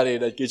rúgjon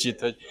beléd egy kicsit,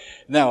 hogy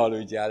ne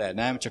aludjál el,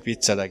 nem? Csak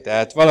viccelek, de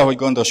hát valahogy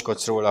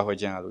gondoskodsz róla,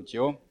 hogy aludj,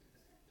 jó?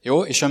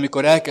 Jó, és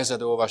amikor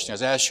elkezded olvasni,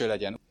 az első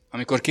legyen,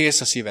 amikor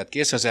kész a szíved,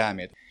 kész az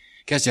elméd,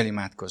 kezdj el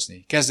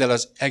imádkozni. Kezd el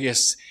az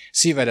egész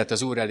szívedet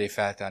az Úr elé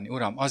feltárni.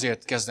 Uram,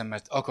 azért kezdem,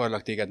 mert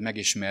akarlak téged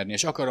megismerni,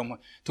 és akarom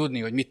tudni,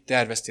 hogy mit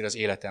terveztél az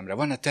életemre.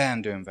 Van-e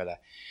teendőm vele?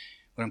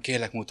 Uram,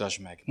 kérlek,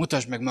 mutasd meg.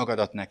 Mutasd meg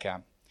magadat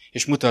nekem,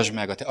 és mutasd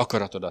meg a te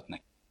akaratodat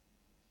nekem.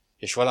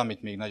 És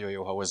valamit még nagyon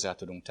jó, ha hozzá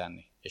tudunk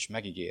tenni. És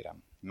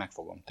megígérem, meg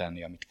fogom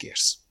tenni, amit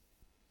kérsz.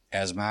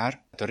 Ez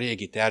már a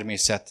régi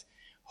természet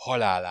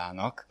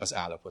halálának az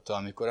állapota,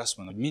 amikor azt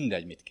mondod, hogy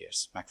mindegy, mit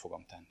kérsz, meg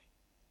fogom tenni.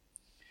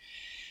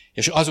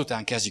 És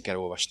azután kezdjük el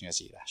olvasni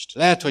az írást.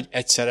 Lehet, hogy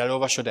egyszer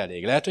elolvasod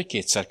elég, lehet, hogy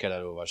kétszer kell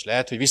elolvasd,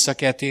 lehet, hogy vissza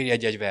kell térni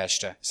egy-egy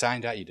versre.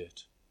 Szállj rá időt.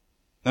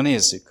 Na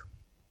nézzük.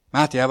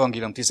 Máté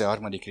evangélium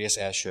 13. rész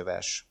első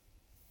vers.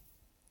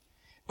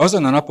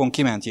 Azon a napon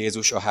kiment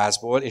Jézus a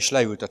házból, és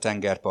leült a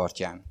tenger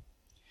partján.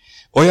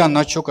 Olyan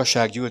nagy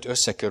sokaság gyűlt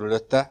össze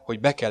körülötte, hogy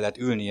be kellett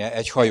ülnie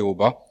egy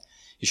hajóba,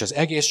 és az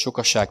egész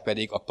sokaság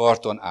pedig a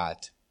parton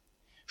állt.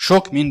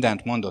 Sok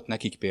mindent mondott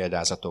nekik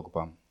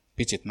példázatokban.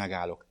 Picit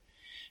megállok.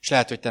 És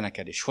lehet, hogy te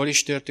neked is. Hol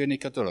is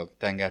történik a dolog?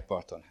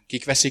 Tengerparton.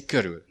 Kik veszik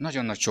körül?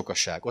 Nagyon nagy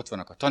sokaság. Ott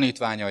vannak a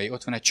tanítványai,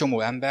 ott van egy csomó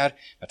ember,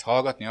 mert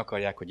hallgatni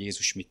akarják, hogy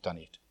Jézus mit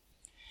tanít.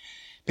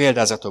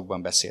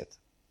 Példázatokban beszélt.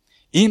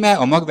 Íme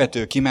a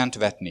magvető kiment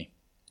vetni.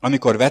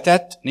 Amikor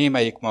vetett,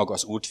 némelyik mag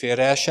az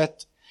útfélre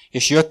esett,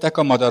 és jöttek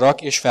a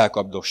madarak, és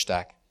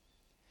felkapdosták.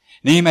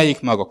 Némelyik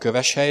mag a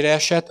köves helyre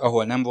esett,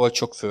 ahol nem volt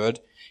sok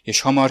föld,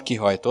 és hamar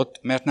kihajtott,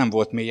 mert nem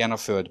volt mélyen a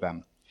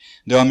földben.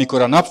 De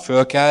amikor a nap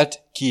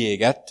fölkelt,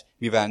 kiégett,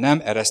 mivel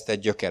nem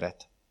eresztett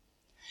gyökeret.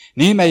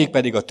 Némelyik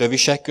pedig a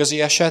tövisek közé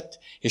esett,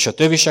 és a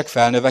tövisek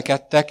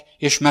felnövekedtek,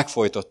 és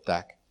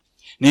megfojtották.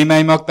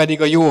 Némely mag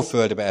pedig a jó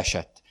földbe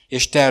esett,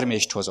 és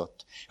termést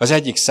hozott. Az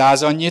egyik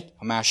 100 annyit,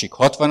 a másik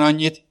 60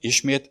 annyit,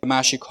 ismét a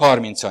másik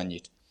 30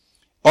 annyit.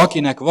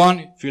 Akinek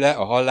van füle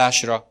a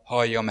hallásra,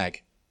 hallja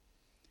meg.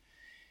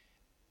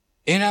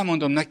 Én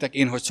elmondom nektek,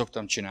 én hogy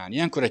szoktam csinálni.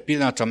 Ilyenkor egy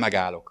pillanatra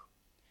megállok.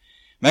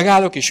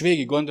 Megállok, és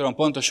végig gondolom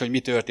pontosan, hogy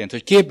mi történt,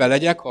 hogy képbe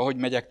legyek, ahogy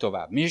megyek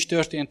tovább. Mi is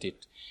történt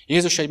itt?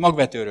 Jézus egy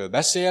magvetőről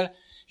beszél,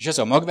 és ez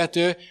a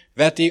magvető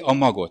veti a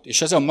magot.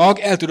 És ez a mag,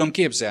 el tudom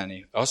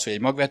képzelni, az, hogy egy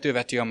magvető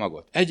veti a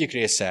magot. Egyik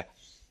része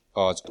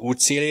az út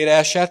szélére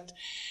esett,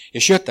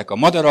 és jöttek a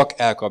madarak,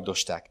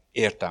 elkapdosták.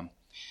 Értem.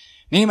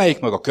 Némelyik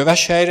mag a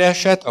köves helyre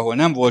esett, ahol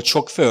nem volt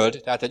sok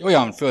föld, tehát egy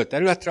olyan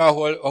földterületre,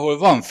 ahol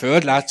van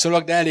föld,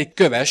 látszólag, de elég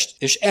köves,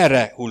 és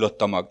erre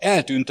hullott a mag.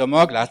 Eltűnt a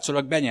mag,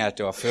 látszólag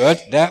benyelte a föld,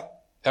 de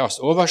azt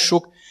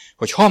olvassuk,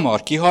 hogy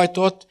hamar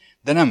kihajtott,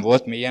 de nem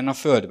volt mélyen a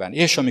földben.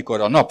 És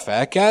amikor a nap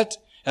felkelt,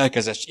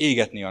 elkezdett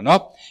égetni a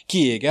nap,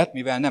 kiégett,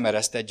 mivel nem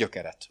eresztett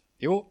gyökeret.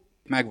 Jó?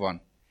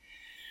 Megvan.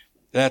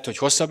 Lehet, hogy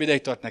hosszabb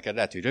ideig tart neked,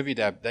 lehet, hogy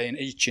rövidebb, de én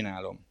így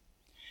csinálom.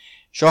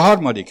 És a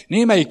harmadik,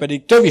 némelyik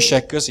pedig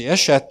tövisek közé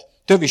esett,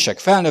 tövisek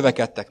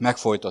felnövekedtek,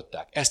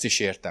 megfojtották. Ezt is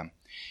értem.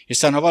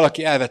 Hiszen ha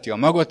valaki elveti a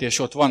magot, és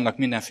ott vannak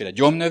mindenféle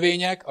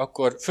gyomnövények,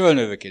 akkor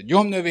fölnövök egy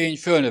gyomnövény,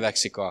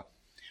 fölnövekszik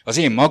az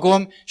én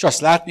magom, és azt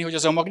látni, hogy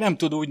az a mag nem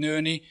tud úgy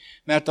nőni,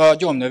 mert a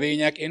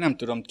gyomnövények, én nem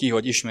tudom ki,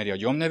 hogy ismeri a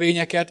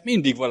gyomnövényeket,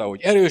 mindig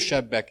valahogy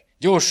erősebbek,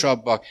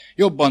 gyorsabbak,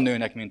 jobban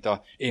nőnek, mint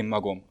én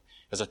magam.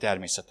 Ez a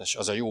természetes,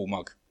 az a jó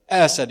mag.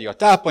 Elszedi a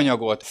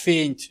tápanyagot,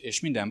 fényt és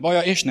minden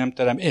baja, és nem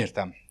terem.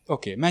 Értem.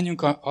 Oké,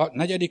 menjünk a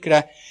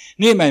negyedikre.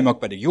 Némely mag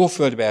pedig jó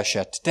földbe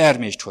esett,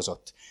 termést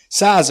hozott.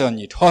 100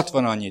 annyit,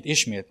 60 annyit,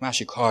 ismét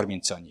másik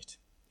 30 annyit.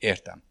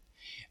 Értem.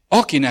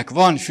 Akinek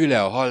van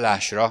füle a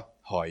hallásra,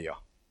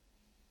 hallja.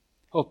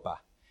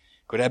 Hoppá,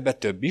 akkor ebben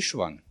több is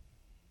van?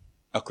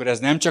 Akkor ez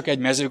nem csak egy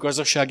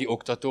mezőgazdasági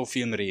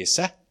oktatófilm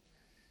része?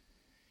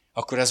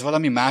 Akkor ez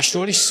valami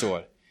másról is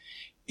szól?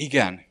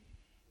 Igen.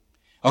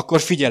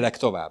 Akkor figyelek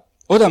tovább.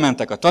 Oda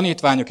mentek a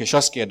tanítványok, és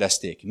azt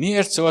kérdezték,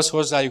 miért szólsz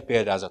hozzájuk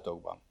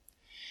példázatokban?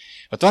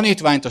 A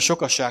tanítványt a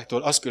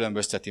sokasságtól azt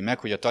különbözteti meg,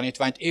 hogy a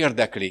tanítványt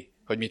érdekli,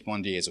 hogy mit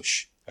mond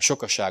Jézus. A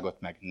sokasságot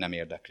meg nem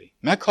érdekli.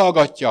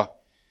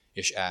 Meghallgatja,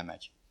 és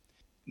elmegy.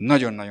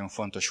 Nagyon-nagyon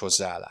fontos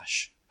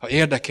hozzáállás. Ha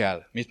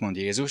érdekel, mit mond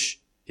Jézus,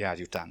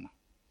 járj utána.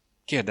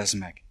 Kérdezd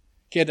meg.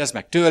 Kérdezd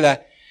meg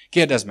tőle,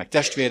 kérdezd meg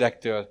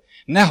testvérektől.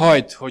 Ne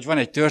hagyd, hogy van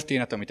egy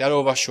történet, amit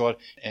elolvasol,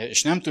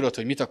 és nem tudod,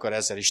 hogy mit akar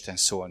ezzel Isten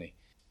szólni.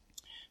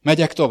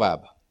 Megyek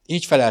tovább.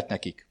 Így felelt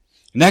nekik.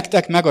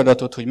 Nektek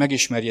megadatott, hogy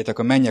megismerjétek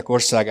a mennyek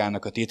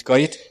országának a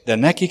titkait, de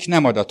nekik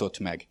nem adatott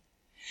meg.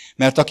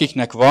 Mert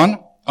akiknek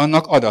van,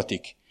 annak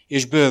adatik,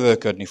 és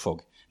bővölködni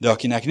fog. De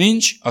akinek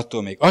nincs,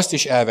 attól még azt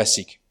is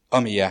elveszik,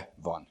 amilyen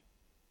van.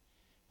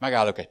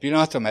 Megállok egy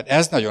pillanatra, mert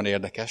ez nagyon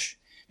érdekes.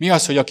 Mi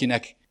az, hogy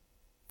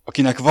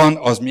akinek van,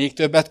 az még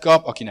többet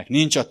kap, akinek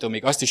nincs, attól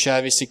még azt is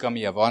elviszik,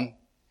 amilyen van.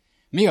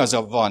 Mi az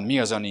a van, mi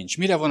az a nincs?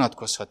 Mire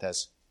vonatkozhat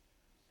ez?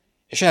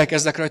 És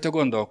elkezdek rajta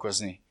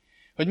gondolkozni,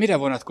 hogy mire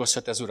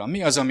vonatkozhat ez, Uram?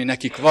 Mi az, ami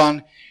nekik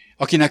van?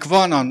 Akinek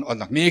van,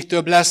 annak még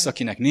több lesz,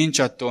 akinek nincs,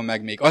 attól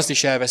meg még azt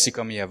is elveszik,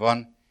 amilyen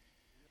van.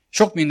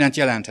 Sok mindent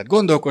jelenthet.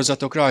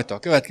 Gondolkozzatok rajta, a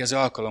következő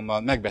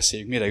alkalommal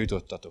megbeszéljük, mire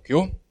jutottatok,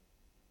 jó?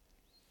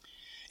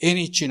 Én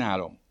így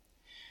csinálom.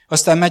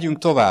 Aztán megyünk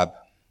tovább.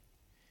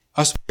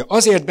 Azt mondja,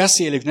 azért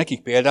beszélünk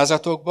nekik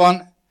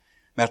példázatokban,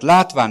 mert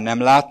látván nem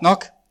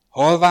látnak,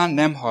 hallván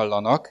nem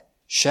hallanak,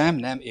 sem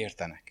nem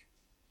értenek.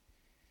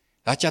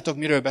 Látjátok,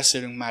 miről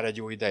beszélünk már egy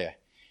jó ideje?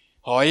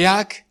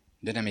 Hallják,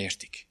 de nem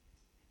értik.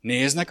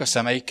 Néznek a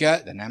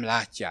szemeikkel, de nem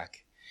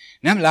látják.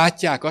 Nem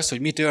látják azt, hogy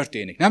mi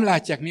történik. Nem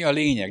látják, mi a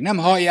lényeg. Nem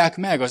hallják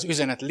meg az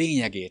üzenet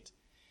lényegét.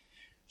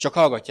 Csak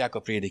hallgatják a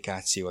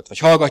prédikációt, vagy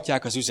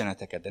hallgatják az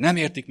üzeneteket, de nem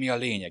értik, mi a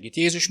lényeg. Itt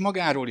Jézus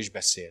magáról is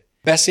beszél.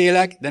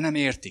 Beszélek, de nem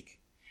értik.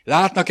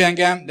 Látnak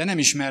engem, de nem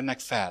ismernek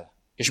fel.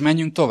 És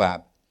menjünk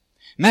tovább.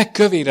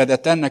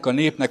 Megkövéredett ennek a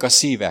népnek a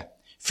szíve.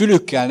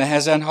 Fülükkel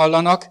nehezen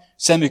hallanak,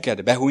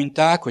 szemüket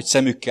behúnyták, hogy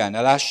szemükkel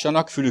ne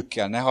lássanak,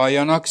 fülükkel ne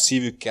halljanak,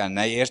 szívükkel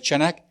ne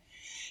értsenek,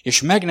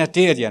 és meg ne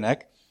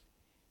térjenek,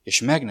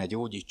 és meg ne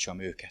gyógyítsam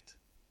őket.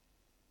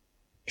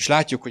 És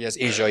látjuk, hogy ez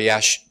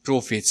Ézsaiás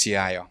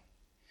proféciája.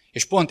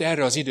 És pont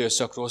erre az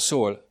időszakról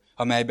szól,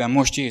 amelyben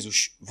most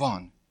Jézus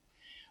van,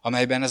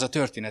 amelyben ez a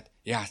történet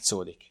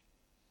játszódik.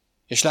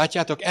 És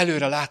látjátok,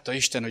 előre látta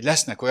Isten, hogy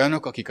lesznek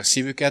olyanok, akik a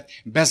szívüket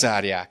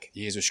bezárják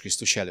Jézus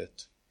Krisztus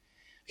előtt.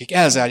 Akik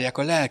elzárják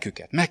a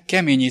lelküket,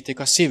 megkeményítik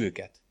a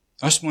szívüket.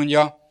 Azt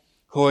mondja,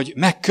 hogy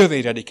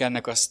megkövéredik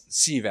ennek a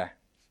szíve.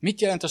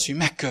 Mit jelent az, hogy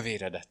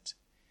megkövéredett?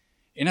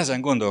 Én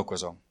ezen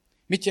gondolkozom.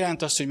 Mit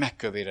jelent az, hogy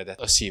megkövéredett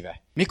a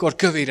szíve? Mikor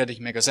kövéredik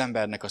meg az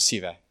embernek a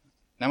szíve?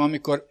 Nem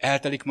amikor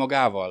eltelik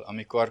magával,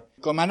 amikor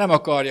már nem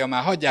akarja,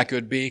 már hagyják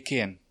őt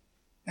békén.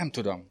 Nem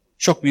tudom.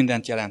 Sok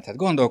mindent jelenthet.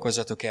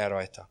 Gondolkozzatok el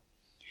rajta.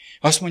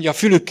 Azt mondja, a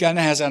fülükkel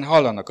nehezen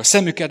hallanak, a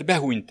szemüket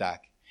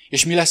behúnyták.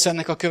 És mi lesz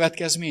ennek a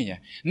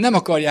következménye? Nem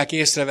akarják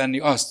észrevenni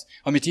azt,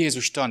 amit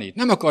Jézus tanít.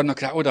 Nem akarnak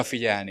rá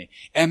odafigyelni.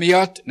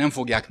 Emiatt nem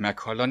fogják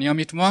meghallani,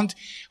 amit mond.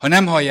 Ha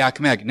nem hallják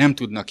meg, nem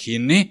tudnak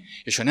hinni,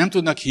 és ha nem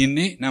tudnak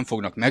hinni, nem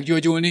fognak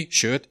meggyógyulni,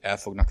 sőt, el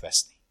fognak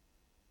veszni.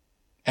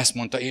 Ezt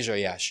mondta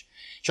Ézsaiás.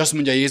 És azt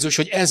mondja Jézus,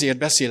 hogy ezért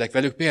beszélek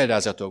velük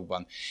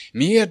példázatokban.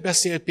 Miért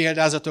beszél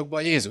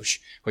példázatokban Jézus?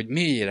 Hogy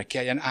mélyére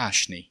kelljen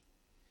ásni.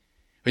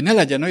 Hogy ne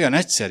legyen olyan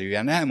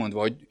egyszerűen elmondva,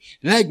 hogy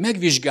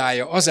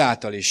megvizsgálja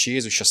azáltal is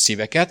Jézus a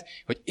szíveket,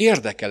 hogy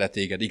érdekel-e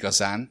téged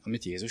igazán,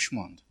 amit Jézus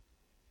mond.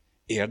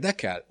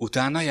 Érdekel?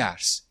 Utána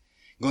jársz.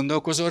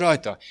 Gondolkozol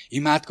rajta?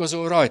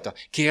 Imádkozol rajta?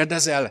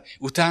 Kérdezel?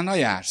 Utána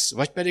jársz?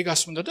 Vagy pedig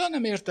azt mondod,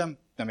 nem értem,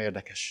 nem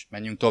érdekes.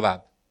 Menjünk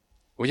tovább.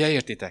 Ugye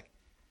értitek?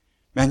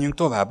 Menjünk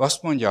tovább.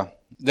 Azt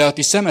mondja, de a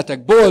ti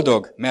szemetek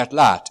boldog, mert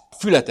lát,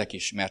 fületek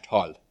is, mert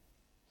hall.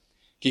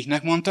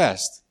 Kiknek mondta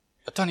ezt?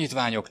 A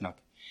tanítványoknak.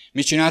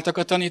 Mit csináltak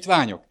a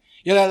tanítványok?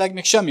 Jelenleg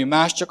még semmi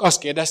más, csak azt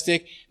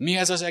kérdezték, mi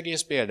ez az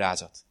egész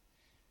példázat.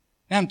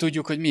 Nem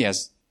tudjuk, hogy mi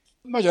ez.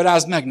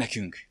 Magyarázd meg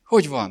nekünk.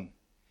 Hogy van?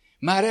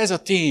 Már ez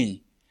a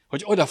tény,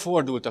 hogy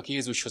odafordultak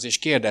Jézushoz és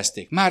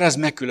kérdezték, már ez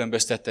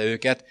megkülönböztette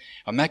őket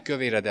a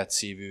megkövéredett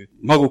szívű,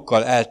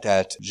 magukkal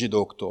eltelt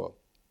zsidóktól.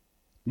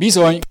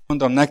 Bizony,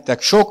 mondom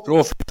nektek, sok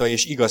próféta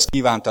és igaz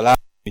kívánta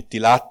látni, amit ti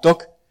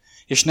láttok,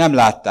 és nem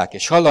látták,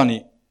 és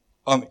hallani,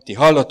 amit ti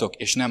hallotok,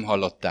 és nem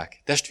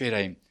hallották.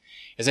 Testvéreim,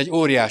 ez egy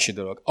óriási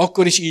dolog.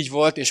 Akkor is így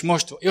volt, és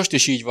most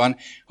is így van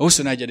a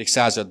 21.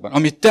 században.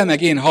 Amit te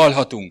meg én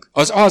hallhatunk,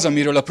 az az,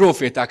 amiről a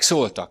próféták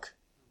szóltak.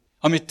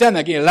 amit te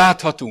meg én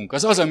láthatunk,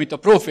 az az, amit a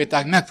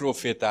proféták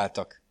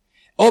megprofétáltak.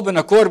 Abban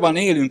a korban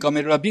élünk,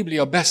 amiről a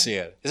Biblia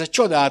beszél. Ez egy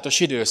csodálatos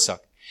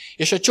időszak.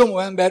 És egy csomó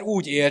ember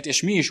úgy élt,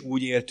 és mi is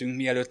úgy éltünk,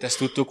 mielőtt ezt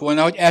tudtuk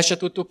volna, hogy el se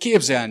tudtuk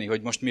képzelni,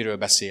 hogy most miről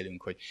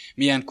beszélünk, hogy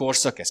milyen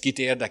korszak ez, kit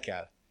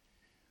érdekel.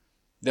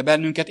 De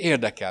bennünket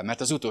érdekel,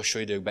 mert az utolsó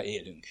időkben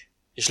élünk.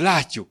 És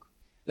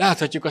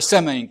láthatjuk a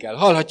szemeinkkel,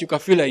 hallhatjuk a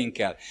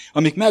füleinkkel,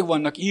 amik meg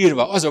vannak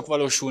írva, azok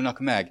valósulnak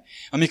meg.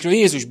 Amikről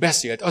Jézus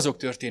beszélt, azok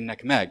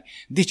történnek meg.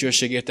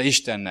 Dicsőség érte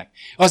Istennek.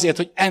 Azért,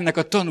 hogy ennek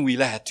a tanúi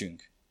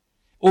lehetünk.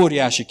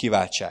 Óriási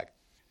kiváltság.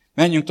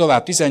 Menjünk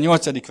tovább,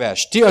 18.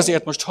 vers. Ti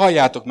azért most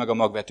halljátok meg a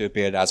magvető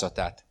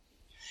példázatát.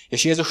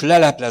 És Jézus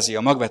leleplezi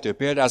a magvető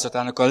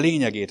példázatának a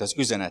lényegét, az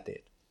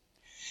üzenetét.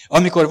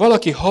 Amikor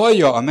valaki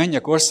hallja a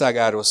mennyek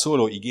országáról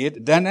szóló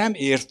igét, de nem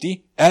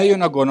érti,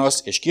 eljön a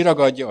gonosz, és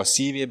kiragadja a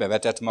szívébe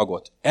vetett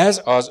magot.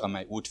 Ez az,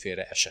 amely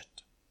útfélre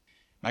esett.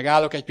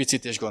 Megállok egy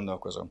picit, és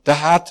gondolkozom.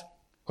 Tehát,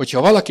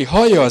 hogyha valaki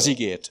hallja az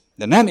igét,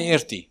 de nem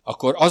érti,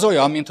 akkor az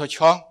olyan,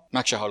 mintha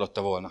meg se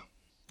hallotta volna.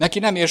 Neki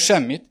nem ér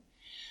semmit,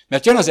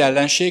 mert jön az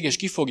ellenség, és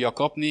ki fogja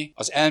kapni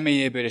az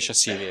elméjéből és a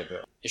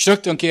szívéből. És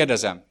rögtön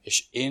kérdezem,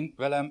 és én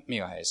velem mi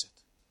a helyzet?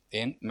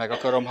 Én meg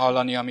akarom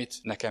hallani, amit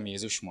nekem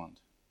Jézus mond.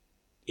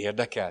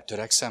 Érdekel,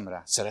 törekszem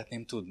rá,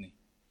 szeretném tudni.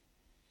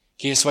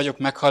 Kész vagyok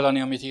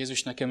meghallani, amit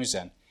Jézus nekem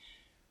üzen.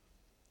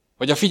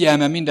 Vagy a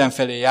figyelmem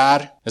mindenfelé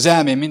jár, az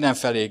elmém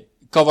mindenfelé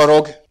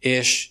kavarog,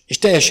 és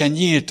teljesen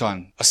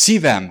nyíltan, a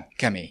szívem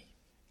kemény.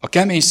 A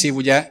kemény szív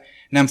ugye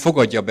nem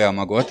fogadja be a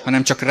magot,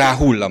 hanem csak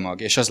ráhull a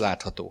mag, és az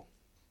látható.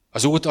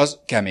 Az út az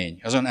kemény,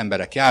 azon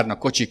emberek járnak,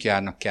 kocsik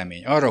járnak,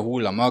 kemény. Arra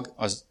hull a mag,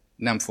 az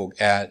nem fog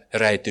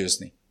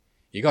elrejtőzni.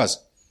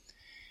 Igaz?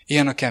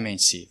 Ilyen a kemény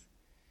szív.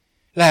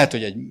 Lehet,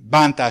 hogy egy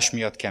bántás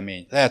miatt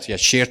kemény, lehet, hogy egy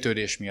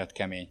sértődés miatt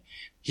kemény.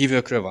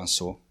 Hívőkről van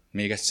szó,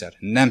 még egyszer,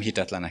 nem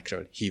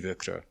hitetlenekről,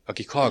 hívőkről,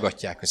 akik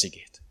hallgatják az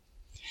igét.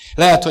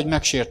 Lehet, hogy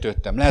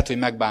megsértődtem, lehet, hogy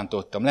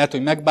megbántottam, lehet,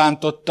 hogy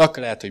megbántottak,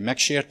 lehet, hogy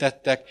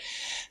megsértettek,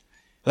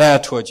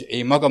 lehet, hogy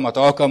én magamat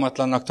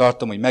alkalmatlannak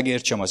tartom, hogy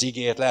megértsem az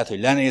igét, lehet, hogy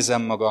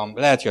lenézem magam,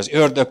 lehet, hogy az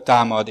ördög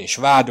támad és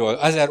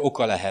vádol, 1000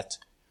 oka lehet,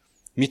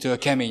 mitől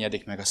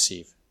keményedik meg a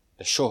szív.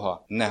 De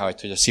soha ne hagyd,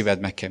 hogy a szíved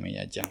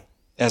megkeményedjen.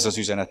 Ez az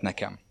üzenet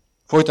nekem.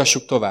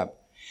 Folytassuk tovább.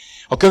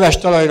 A köves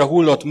talajra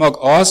hullott mag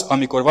az,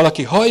 amikor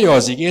valaki hallja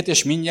az igét,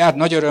 és mindjárt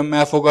nagy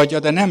örömmel fogadja,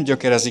 de nem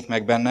gyökerezik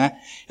meg benne,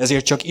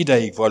 ezért csak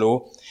ideig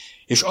való,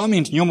 és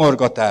amint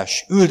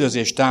nyomorgatás,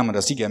 üldözés támad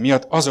az ige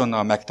miatt,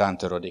 azonnal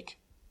megtántorodik.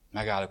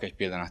 Megállok egy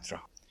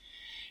pillanatra.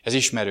 Ez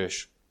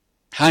ismerős.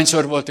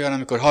 Hányszor volt olyan,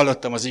 amikor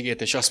hallottam az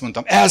igét, és azt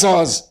mondtam, ez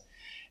az!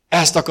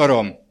 Ezt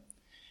akarom!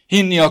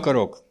 Hinni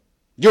akarok!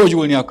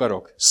 Gyógyulni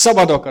akarok!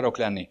 Szabad akarok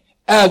lenni!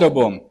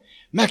 Eldobom!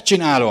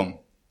 Megcsinálom!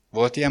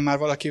 Volt ilyen már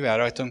valakivel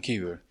rajtam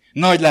kívül?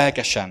 Nagy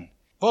lelkesen.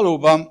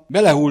 Valóban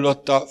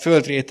belehullott a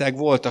földréteg,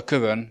 volt a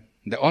kövön,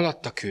 de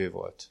alatt a kő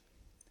volt.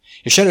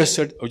 És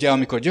először, ugye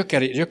amikor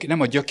nem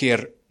a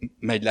gyökér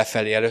megy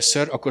lefelé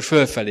először, akkor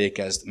fölfelé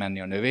kezd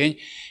menni a növény,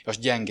 és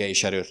gyenge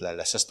és erőtlen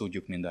lesz, ezt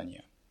tudjuk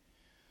mindannyian.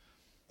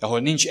 Ahol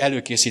nincs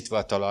előkészítve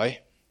a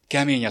talaj,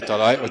 kemény a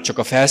talaj, hogy csak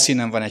a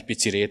felszínen van egy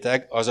pici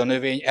réteg, az a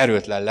növény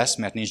erőtlen lesz,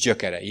 mert nincs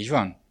gyökere. Így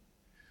van?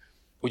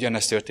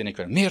 Ugyanezt történik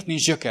velem. Miért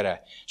nincs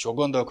gyökere? És akkor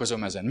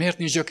gondolkozom ezen. Miért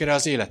nincs gyökere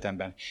az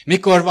életemben?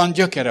 Mikor van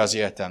gyökere az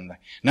életemben?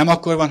 Nem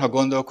akkor van, ha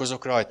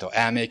gondolkozok rajta,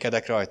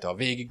 elmékedek rajta,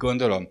 végig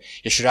gondolom,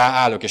 és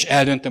ráállok, és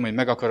eldöntöm, hogy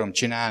meg akarom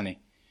csinálni.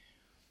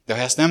 De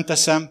ha ezt nem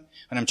teszem,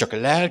 hanem csak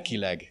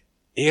lelkileg,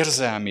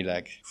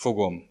 érzelmileg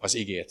fogom az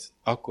igét,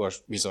 akkor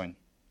bizony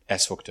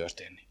ez fog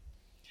történni.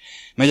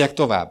 Megyek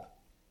tovább.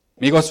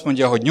 Még azt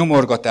mondja, hogy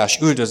nyomorgatás,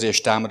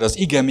 üldözés támad, az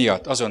ige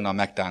miatt azonnal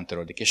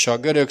megtántorodik. És a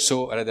görög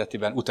szó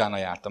eredetiben utána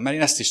jártam, mert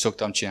én ezt is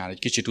szoktam csinálni, egy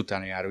kicsit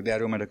utána járok, de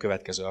erről majd a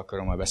következő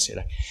alkalommal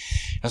beszélek.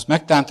 Az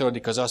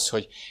megtántorodik az,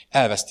 hogy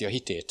elveszti a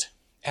hitét,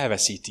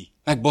 elveszíti,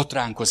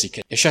 megbotránkozik,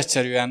 és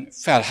egyszerűen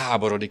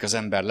felháborodik az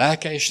ember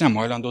lelke, és nem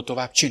hajlandó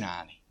tovább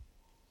csinálni.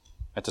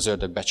 Mert az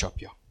ördög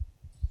becsapja.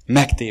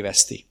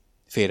 Megtéveszti,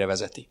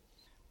 félrevezeti.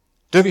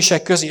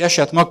 Tövisek közé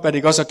esett mag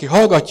pedig az, aki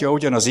hallgatja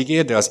ugyan az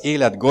igét, de az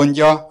élet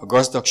gondja, a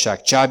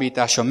gazdagság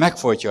csábítása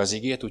megfojtja az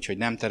igét, úgyhogy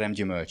nem terem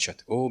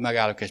gyümölcsöt.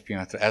 Megállok egy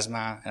pillanatra,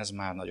 ez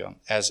már nagyon,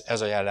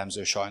 ez a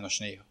jellemző sajnos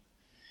néha.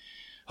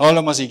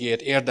 Hallom az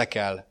igét,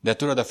 érdekel, de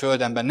tudod, a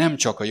földemben nem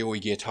csak a jó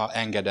igét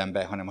engedem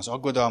be, hanem az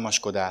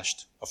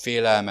aggodalmaskodást, a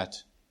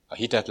félelmet, a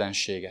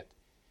hitetlenséget,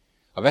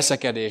 a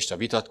veszekedést, a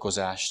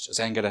vitatkozást, az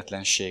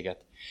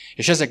engedetlenséget.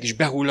 És ezek is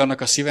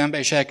behullanak a szívembe,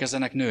 és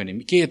elkezdenek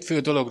nőni. 2 fő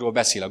dologról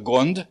beszél, a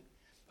gond,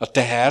 a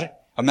teher,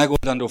 a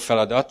megoldandó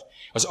feladat,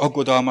 az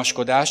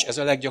aggodalmaskodás, ez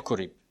a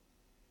leggyakoribb.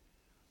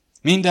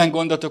 Minden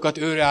gondotokat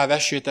őre áll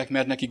vessétek,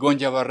 mert neki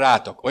gondja van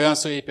rátok. Olyan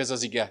szép ez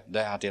az ige,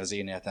 de hát az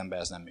én életemben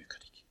ez nem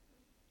működik.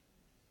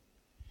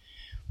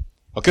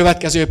 A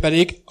következő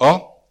pedig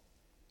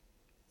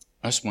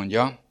azt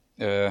mondja,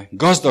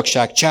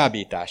 gazdagság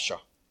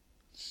csábítása.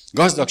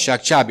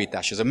 Gazdagság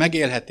csábítás, ez a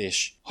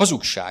megélhetés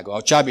hazugsága.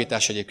 A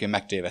csábítás egyébként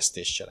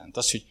megtévesztést jelent.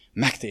 Az, hogy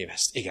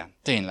megtéveszt, igen,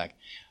 tényleg.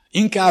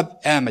 Inkább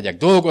elmegyek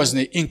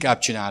dolgozni, inkább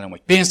csinálom,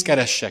 hogy pénzt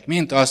keressek,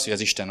 mint az, hogy az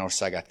Isten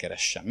országát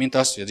keressem, mint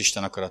az, hogy az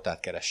Isten akaratát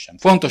keressem.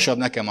 Fontosabb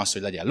nekem az,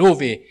 hogy legyen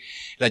lóvé,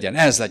 legyen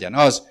ez, legyen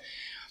az.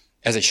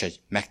 Ez is egy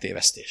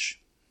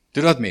megtévesztés.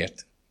 Tudod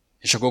miért?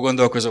 És akkor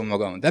gondolkozom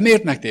magam, de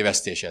miért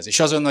megtévesztés ez? És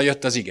azonnal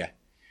jött az ige.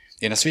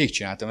 Én ezt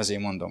végigcsináltam, ezért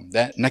mondom.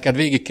 De neked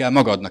végig kell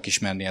magadnak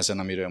ismerni ezen,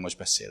 amiről most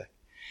beszélek.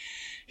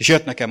 És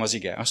jött nekem az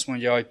ige. Azt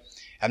mondja, hogy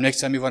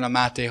emlékszel, mi van a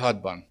Máté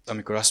 6-ban?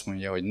 Amikor azt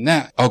mondja, hogy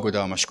ne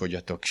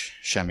aggodalmaskodjatok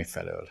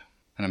semmifelől,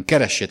 hanem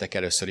keressétek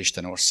először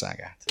Isten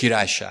országát,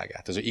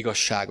 királyságát, az ő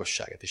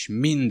igazságosságát, és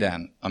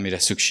minden, amire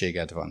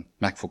szükséged van,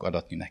 meg fog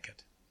adatni neked.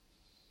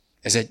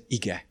 Ez egy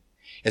ige.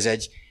 Ez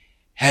egy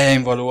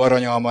helyen való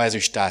aranyalma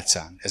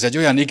ezüstálcán. Ez egy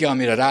olyan ige,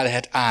 amire rá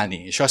lehet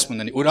állni, és azt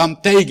mondani,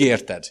 Uram, te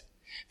ígérted,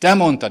 te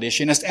mondtad, és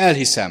én ezt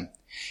elhiszem,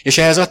 és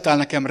ehhez adtál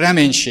nekem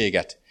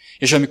reménységet,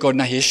 és amikor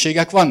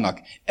nehézségek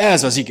vannak,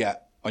 ez az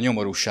ige a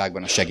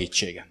nyomorúságban a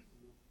segítségem.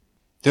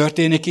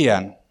 Történik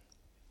ilyen?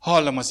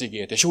 Hallom az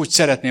igét, és úgy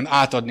szeretném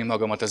átadni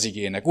magamat az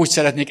igének, úgy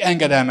szeretnék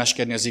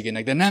engedelmeskedni az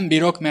igének, de nem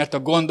bírok, mert a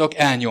gondok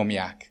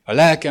elnyomják a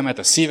lelkemet,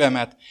 a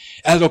szívemet,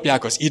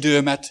 ellopják az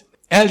időmet,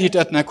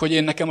 elhitetnek,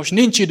 hogy nekem most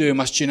nincs időm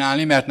azt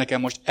csinálni, mert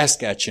nekem most ezt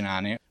kell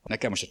csinálni.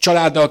 Nekem most a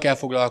családdal kell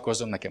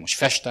foglalkoznom, nekem most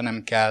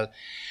festenem kell,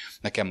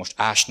 nekem most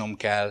ásnom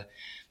kell,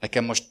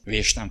 nekem most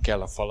vésnem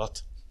kell a falat.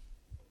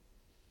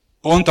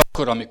 Pont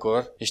akkor,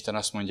 amikor Isten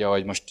azt mondja,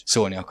 hogy most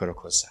szólni akarok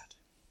hozzád.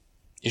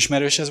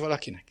 Ismerős ez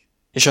valakinek?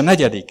 És a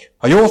negyedik,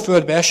 a jó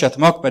földbe esett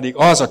mag pedig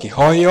az, aki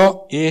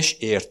hallja és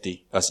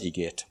érti az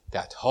igét.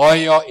 Tehát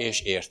hallja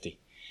és érti.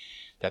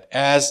 Tehát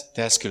ez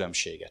tesz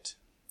különbséget.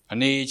 A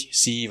 4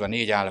 szív, a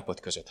 4 állapot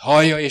között.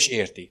 Hallja és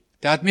érti.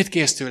 Tehát mit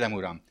kész tőlem,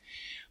 Uram?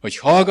 Hogy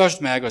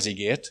hallgassd meg az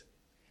igét,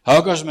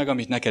 hallgassd meg,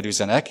 amit neked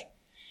üzenek,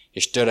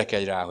 és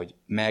törekedj rá, hogy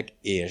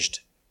megértsd.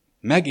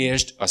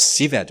 Megértsd a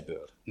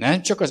szívedből.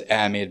 Nem csak az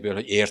elmédből,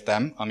 hogy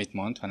értem, amit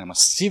mond, hanem a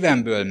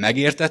szívemből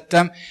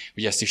megértettem,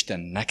 hogy ezt Isten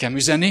nekem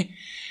üzeni,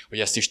 hogy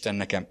ezt Isten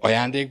nekem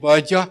ajándékba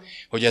adja,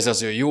 hogy ez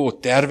az ő jó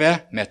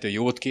terve, mert ő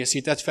jót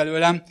készített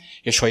felőlem,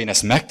 és ha én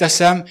ezt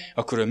megteszem,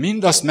 akkor ő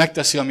mindazt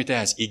megteszi, amit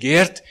ehhez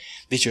ígért,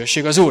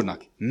 dicsőség az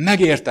Úrnak.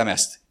 Megértem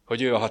ezt,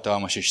 hogy ő a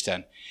hatalmas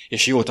Isten,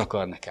 és jót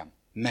akar nekem.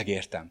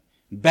 Megértem.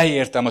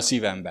 Beértem a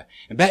szívembe.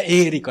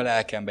 Beérik a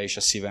lelkembe és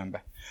a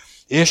szívembe.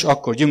 És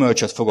akkor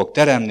gyümölcsöt fogok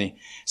teremni,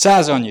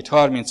 100 annyit,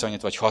 30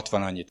 annyit, vagy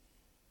 60 annyit.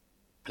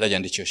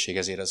 Legyen dicsőség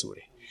ezért az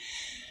Úré.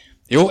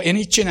 Jó, én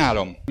így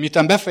csinálom.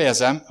 Miután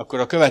befejezem, akkor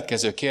a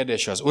következő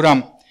kérdés az,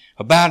 Uram,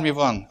 ha bármi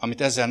van,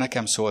 amit ezzel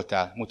nekem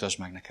szóltál, mutasd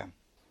meg nekem.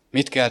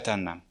 Mit kell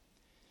tennem?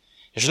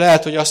 És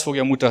lehet, hogy azt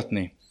fogja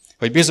mutatni,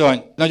 hogy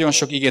bizony, nagyon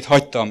sok igét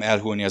hagytam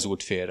elhúlni az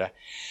útfélre.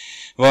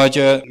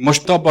 Vagy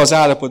most abban az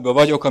állapotban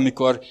vagyok,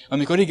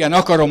 amikor igen,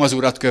 akarom az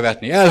Urat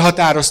követni.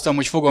 Elhatároztam,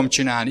 hogy fogom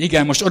csinálni.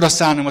 Igen, most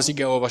odaszállnom az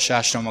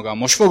igeolvasásra magam.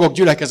 Most fogok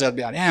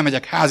gyülekezetbe állni,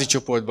 elmegyek házi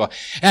csoportba,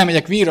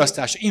 elmegyek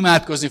vírasztásra,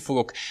 imádkozni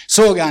fogok,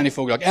 szolgálni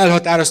foglak.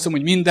 Elhatároztam,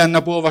 hogy minden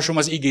nap olvasom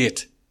az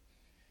igét.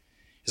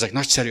 Ezek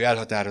nagyszerű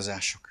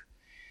elhatározások.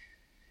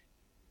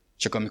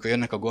 Csak amikor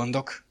jönnek a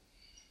gondok,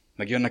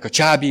 meg jönnek a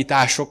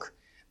csábítások,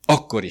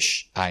 akkor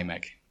is állj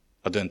meg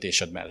a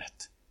döntésed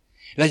mellett.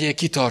 Legyél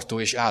kitartó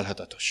és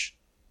álhatatos.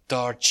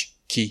 Tarts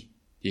ki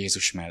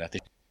Jézus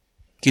mellett.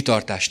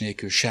 Kitartás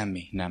nélkül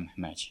semmi nem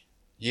megy.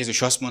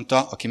 Jézus azt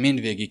mondta, aki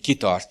mindvégig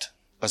kitart,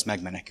 az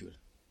megmenekül.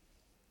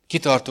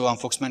 Kitartóan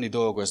fogsz menni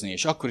dolgozni,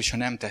 és akkor is, ha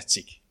nem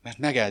tetszik,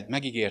 mert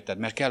megígérted,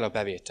 mert kell a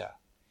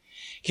bevétel.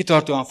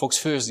 Kitartóan fogsz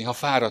főzni, ha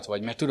fáradt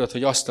vagy, mert tudod,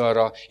 hogy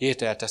asztalra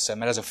ételt teszem,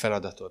 mert ez a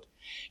feladatod.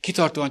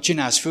 Kitartóan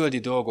csinálsz földi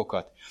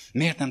dolgokat.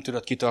 Miért nem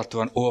tudod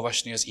kitartóan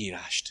olvasni az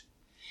írást?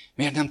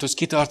 Miért nem tudsz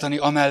kitartani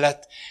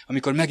amellett,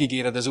 amikor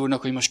megígéred az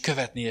Úrnak, hogy most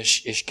követni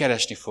és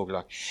keresni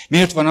foglak?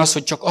 Miért van az,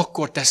 hogy csak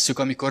akkor tesszük,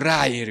 amikor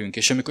ráérünk,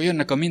 és amikor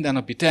jönnek a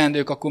mindennapi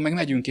teendők, akkor meg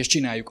megyünk és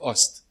csináljuk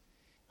azt?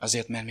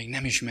 Azért, mert még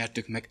nem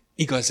ismertük meg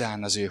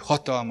igazán az ő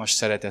hatalmas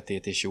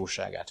szeretetét és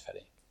jóságát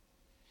felé.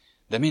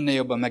 De minél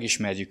jobban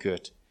megismerjük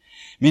őt,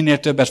 minél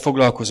többet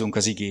foglalkozunk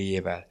az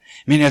igéjével,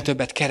 minél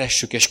többet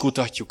keressük és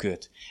kutatjuk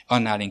őt,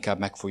 annál inkább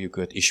meg fogjuk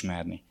őt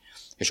ismerni.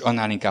 És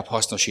annál inkább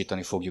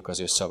hasznosítani fogjuk az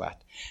ő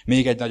szavát.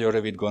 Még egy nagyon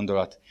rövid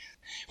gondolat.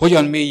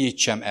 Hogyan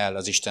mélyítsem el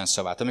az Isten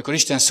szavát? Amikor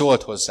Isten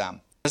szólt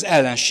hozzám, az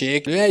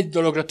ellenség egy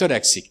dologra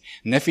törekszik.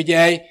 Ne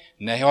figyelj,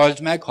 ne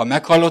halld meg, ha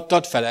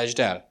meghallottad, felejtsd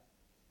el.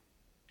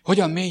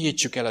 Hogyan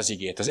mélyítsük el az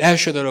igét? Az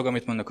első dolog,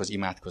 amit mondok, az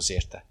imádkozz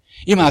érte.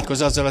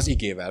 Imádkozz azzal az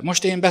igével.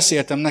 Most én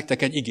beszéltem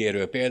nektek egy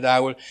igéről,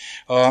 például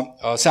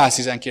a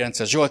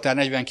 119-es Zsoltár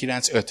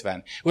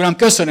 49-50. Uram,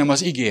 köszönöm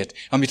az igét,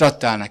 amit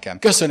adtál nekem.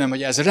 Köszönöm,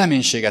 hogy ez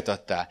reménységet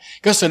adtál.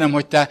 Köszönöm,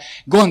 hogy te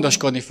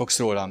gondoskodni fogsz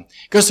rólam.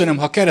 Köszönöm,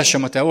 ha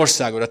keresem a te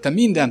országodat, te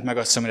mindent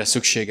megadsz, amire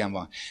szükségem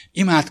van.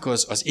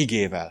 Imádkozz az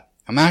igével.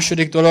 A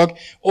második dolog,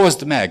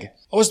 oszd meg.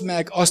 Oszd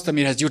meg azt,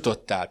 amihez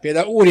jutottál.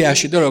 Például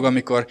óriási dolog,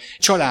 amikor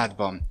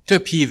családban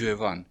több hívő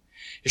van.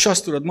 És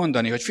azt tudod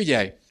mondani, hogy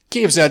figyelj,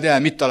 képzeld el,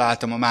 mit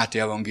találtam a Máté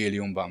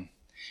evangéliumban.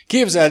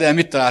 Képzeld el,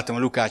 mit találtam a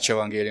Lukács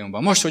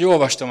evangéliumban. Most, hogy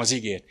olvastam az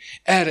igét,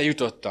 erre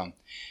jutottam.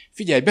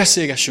 Figyelj,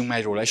 beszélgessünk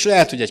meg róla, és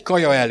lehet, hogy egy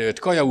kaja előtt,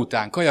 kaja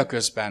után, kaja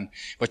közben,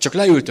 vagy csak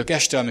leültök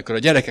este, amikor a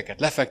gyerekeket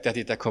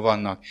lefektetitek, ha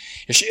vannak,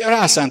 és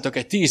rászántok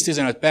egy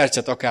 10-15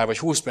 percet akár, vagy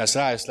 20 perc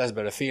rájössz, lesz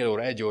belőle fél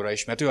óra, 1 óra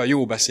is, mert olyan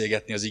jó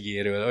beszélgetni az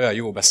igéről, olyan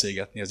jó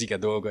beszélgetni az ige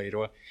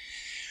dolgairól.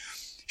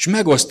 És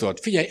megosztod,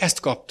 figyelj, ezt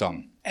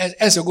kaptam,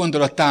 ez a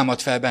gondolat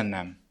támad fel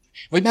bennem.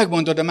 Vagy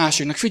megmondod a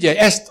másiknak, figyelj,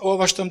 ezt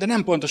olvastam, de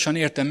nem pontosan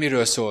értem,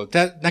 miről szól.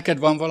 Neked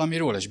van valami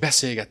róla, és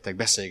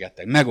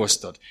beszélgettek,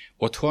 megosztod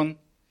otthon,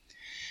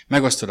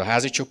 megosztod a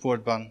házi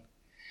csoportban,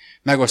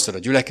 megosztod a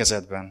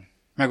gyülekezetben,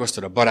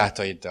 megosztod a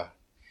barátaiddal.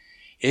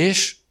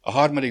 És a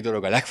harmadik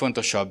dolog, a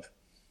legfontosabb,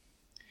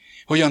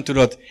 hogyan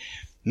tudod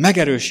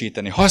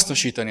megerősíteni,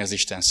 hasznosítani az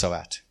Isten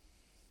szavát.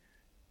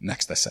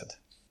 Megteszed.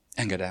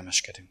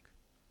 Engedelmeskedünk.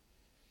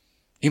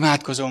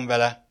 Imádkozom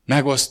vele,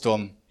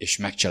 megosztom és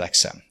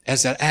megcselekszem.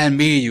 Ezzel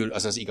elmélyül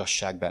az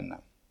igazság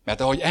bennem.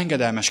 Mert ahogy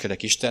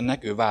engedelmeskedek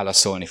Istennek, ő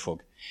válaszolni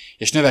fog.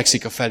 És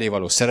növekszik a felé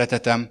való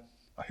szeretetem,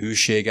 a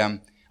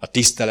hűségem, a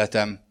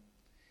tiszteletem,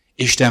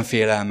 Isten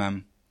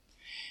félelmem.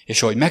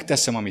 És ahogy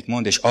megteszem, amit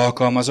mond, és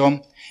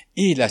alkalmazom,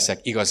 így leszek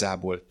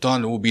igazából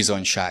tanú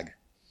bizonyság.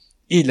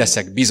 Így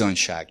leszek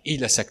bizonyság, így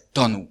leszek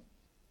tanú.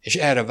 És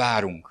erre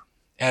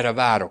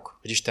várok,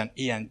 hogy Isten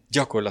ilyen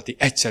gyakorlati,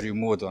 egyszerű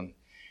módon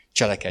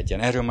cselekedjen.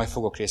 Erről majd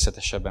fogok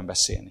részletesebben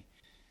beszélni.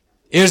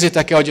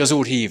 Érzitek-e, hogy az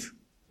Úr hív?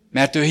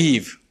 Mert ő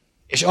hív,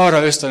 és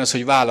arra ösztönöz,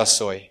 hogy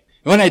válaszolj.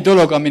 Van egy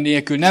dolog, ami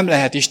nélkül nem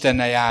lehet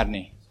Istennel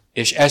járni,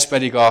 és ez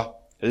pedig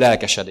a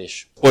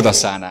lelkesedés,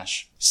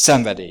 odaszánás,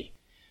 szenvedély.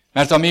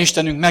 Mert a mi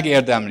Istenünk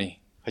megérdemli,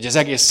 hogy az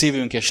egész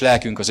szívünk és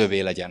lelkünk az övé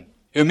legyen.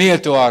 Ő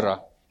méltó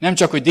arra, nem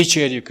csak, hogy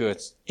dicsérjük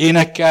őt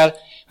énekkel,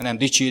 hanem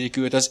dicsérjük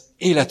őt az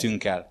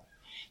életünkkel.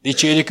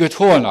 Dicsérjük őt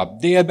holnap,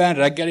 délben,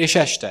 reggel és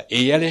este,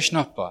 éjjel és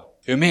nappal.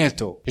 Ő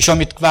méltó. És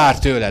amit vár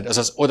tőled, az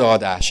az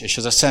odaadás, és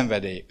az a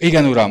szenvedély.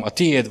 Igen, Uram, a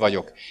tiéd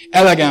vagyok.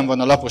 Elegem van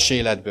a lapos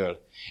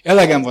életből.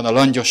 Elegem van a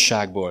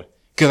langyosságból.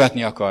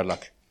 Követni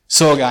akarlak.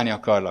 Szolgálni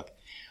akarlak.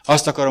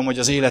 Azt akarom, hogy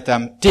az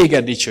életem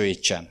téged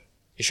dicsőítsen.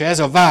 És ez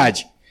a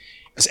vágy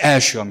az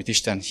első, amit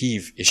Isten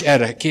hív, és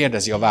erre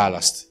kérdezi a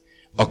választ.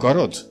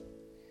 Akarod?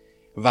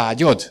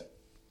 Vágyod?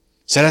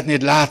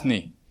 Szeretnéd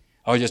látni,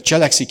 ahogy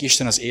cselekszik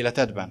Isten az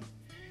életedben?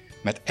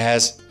 Mert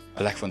ez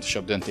a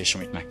legfontosabb döntés,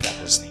 amit meg kell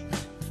hozni.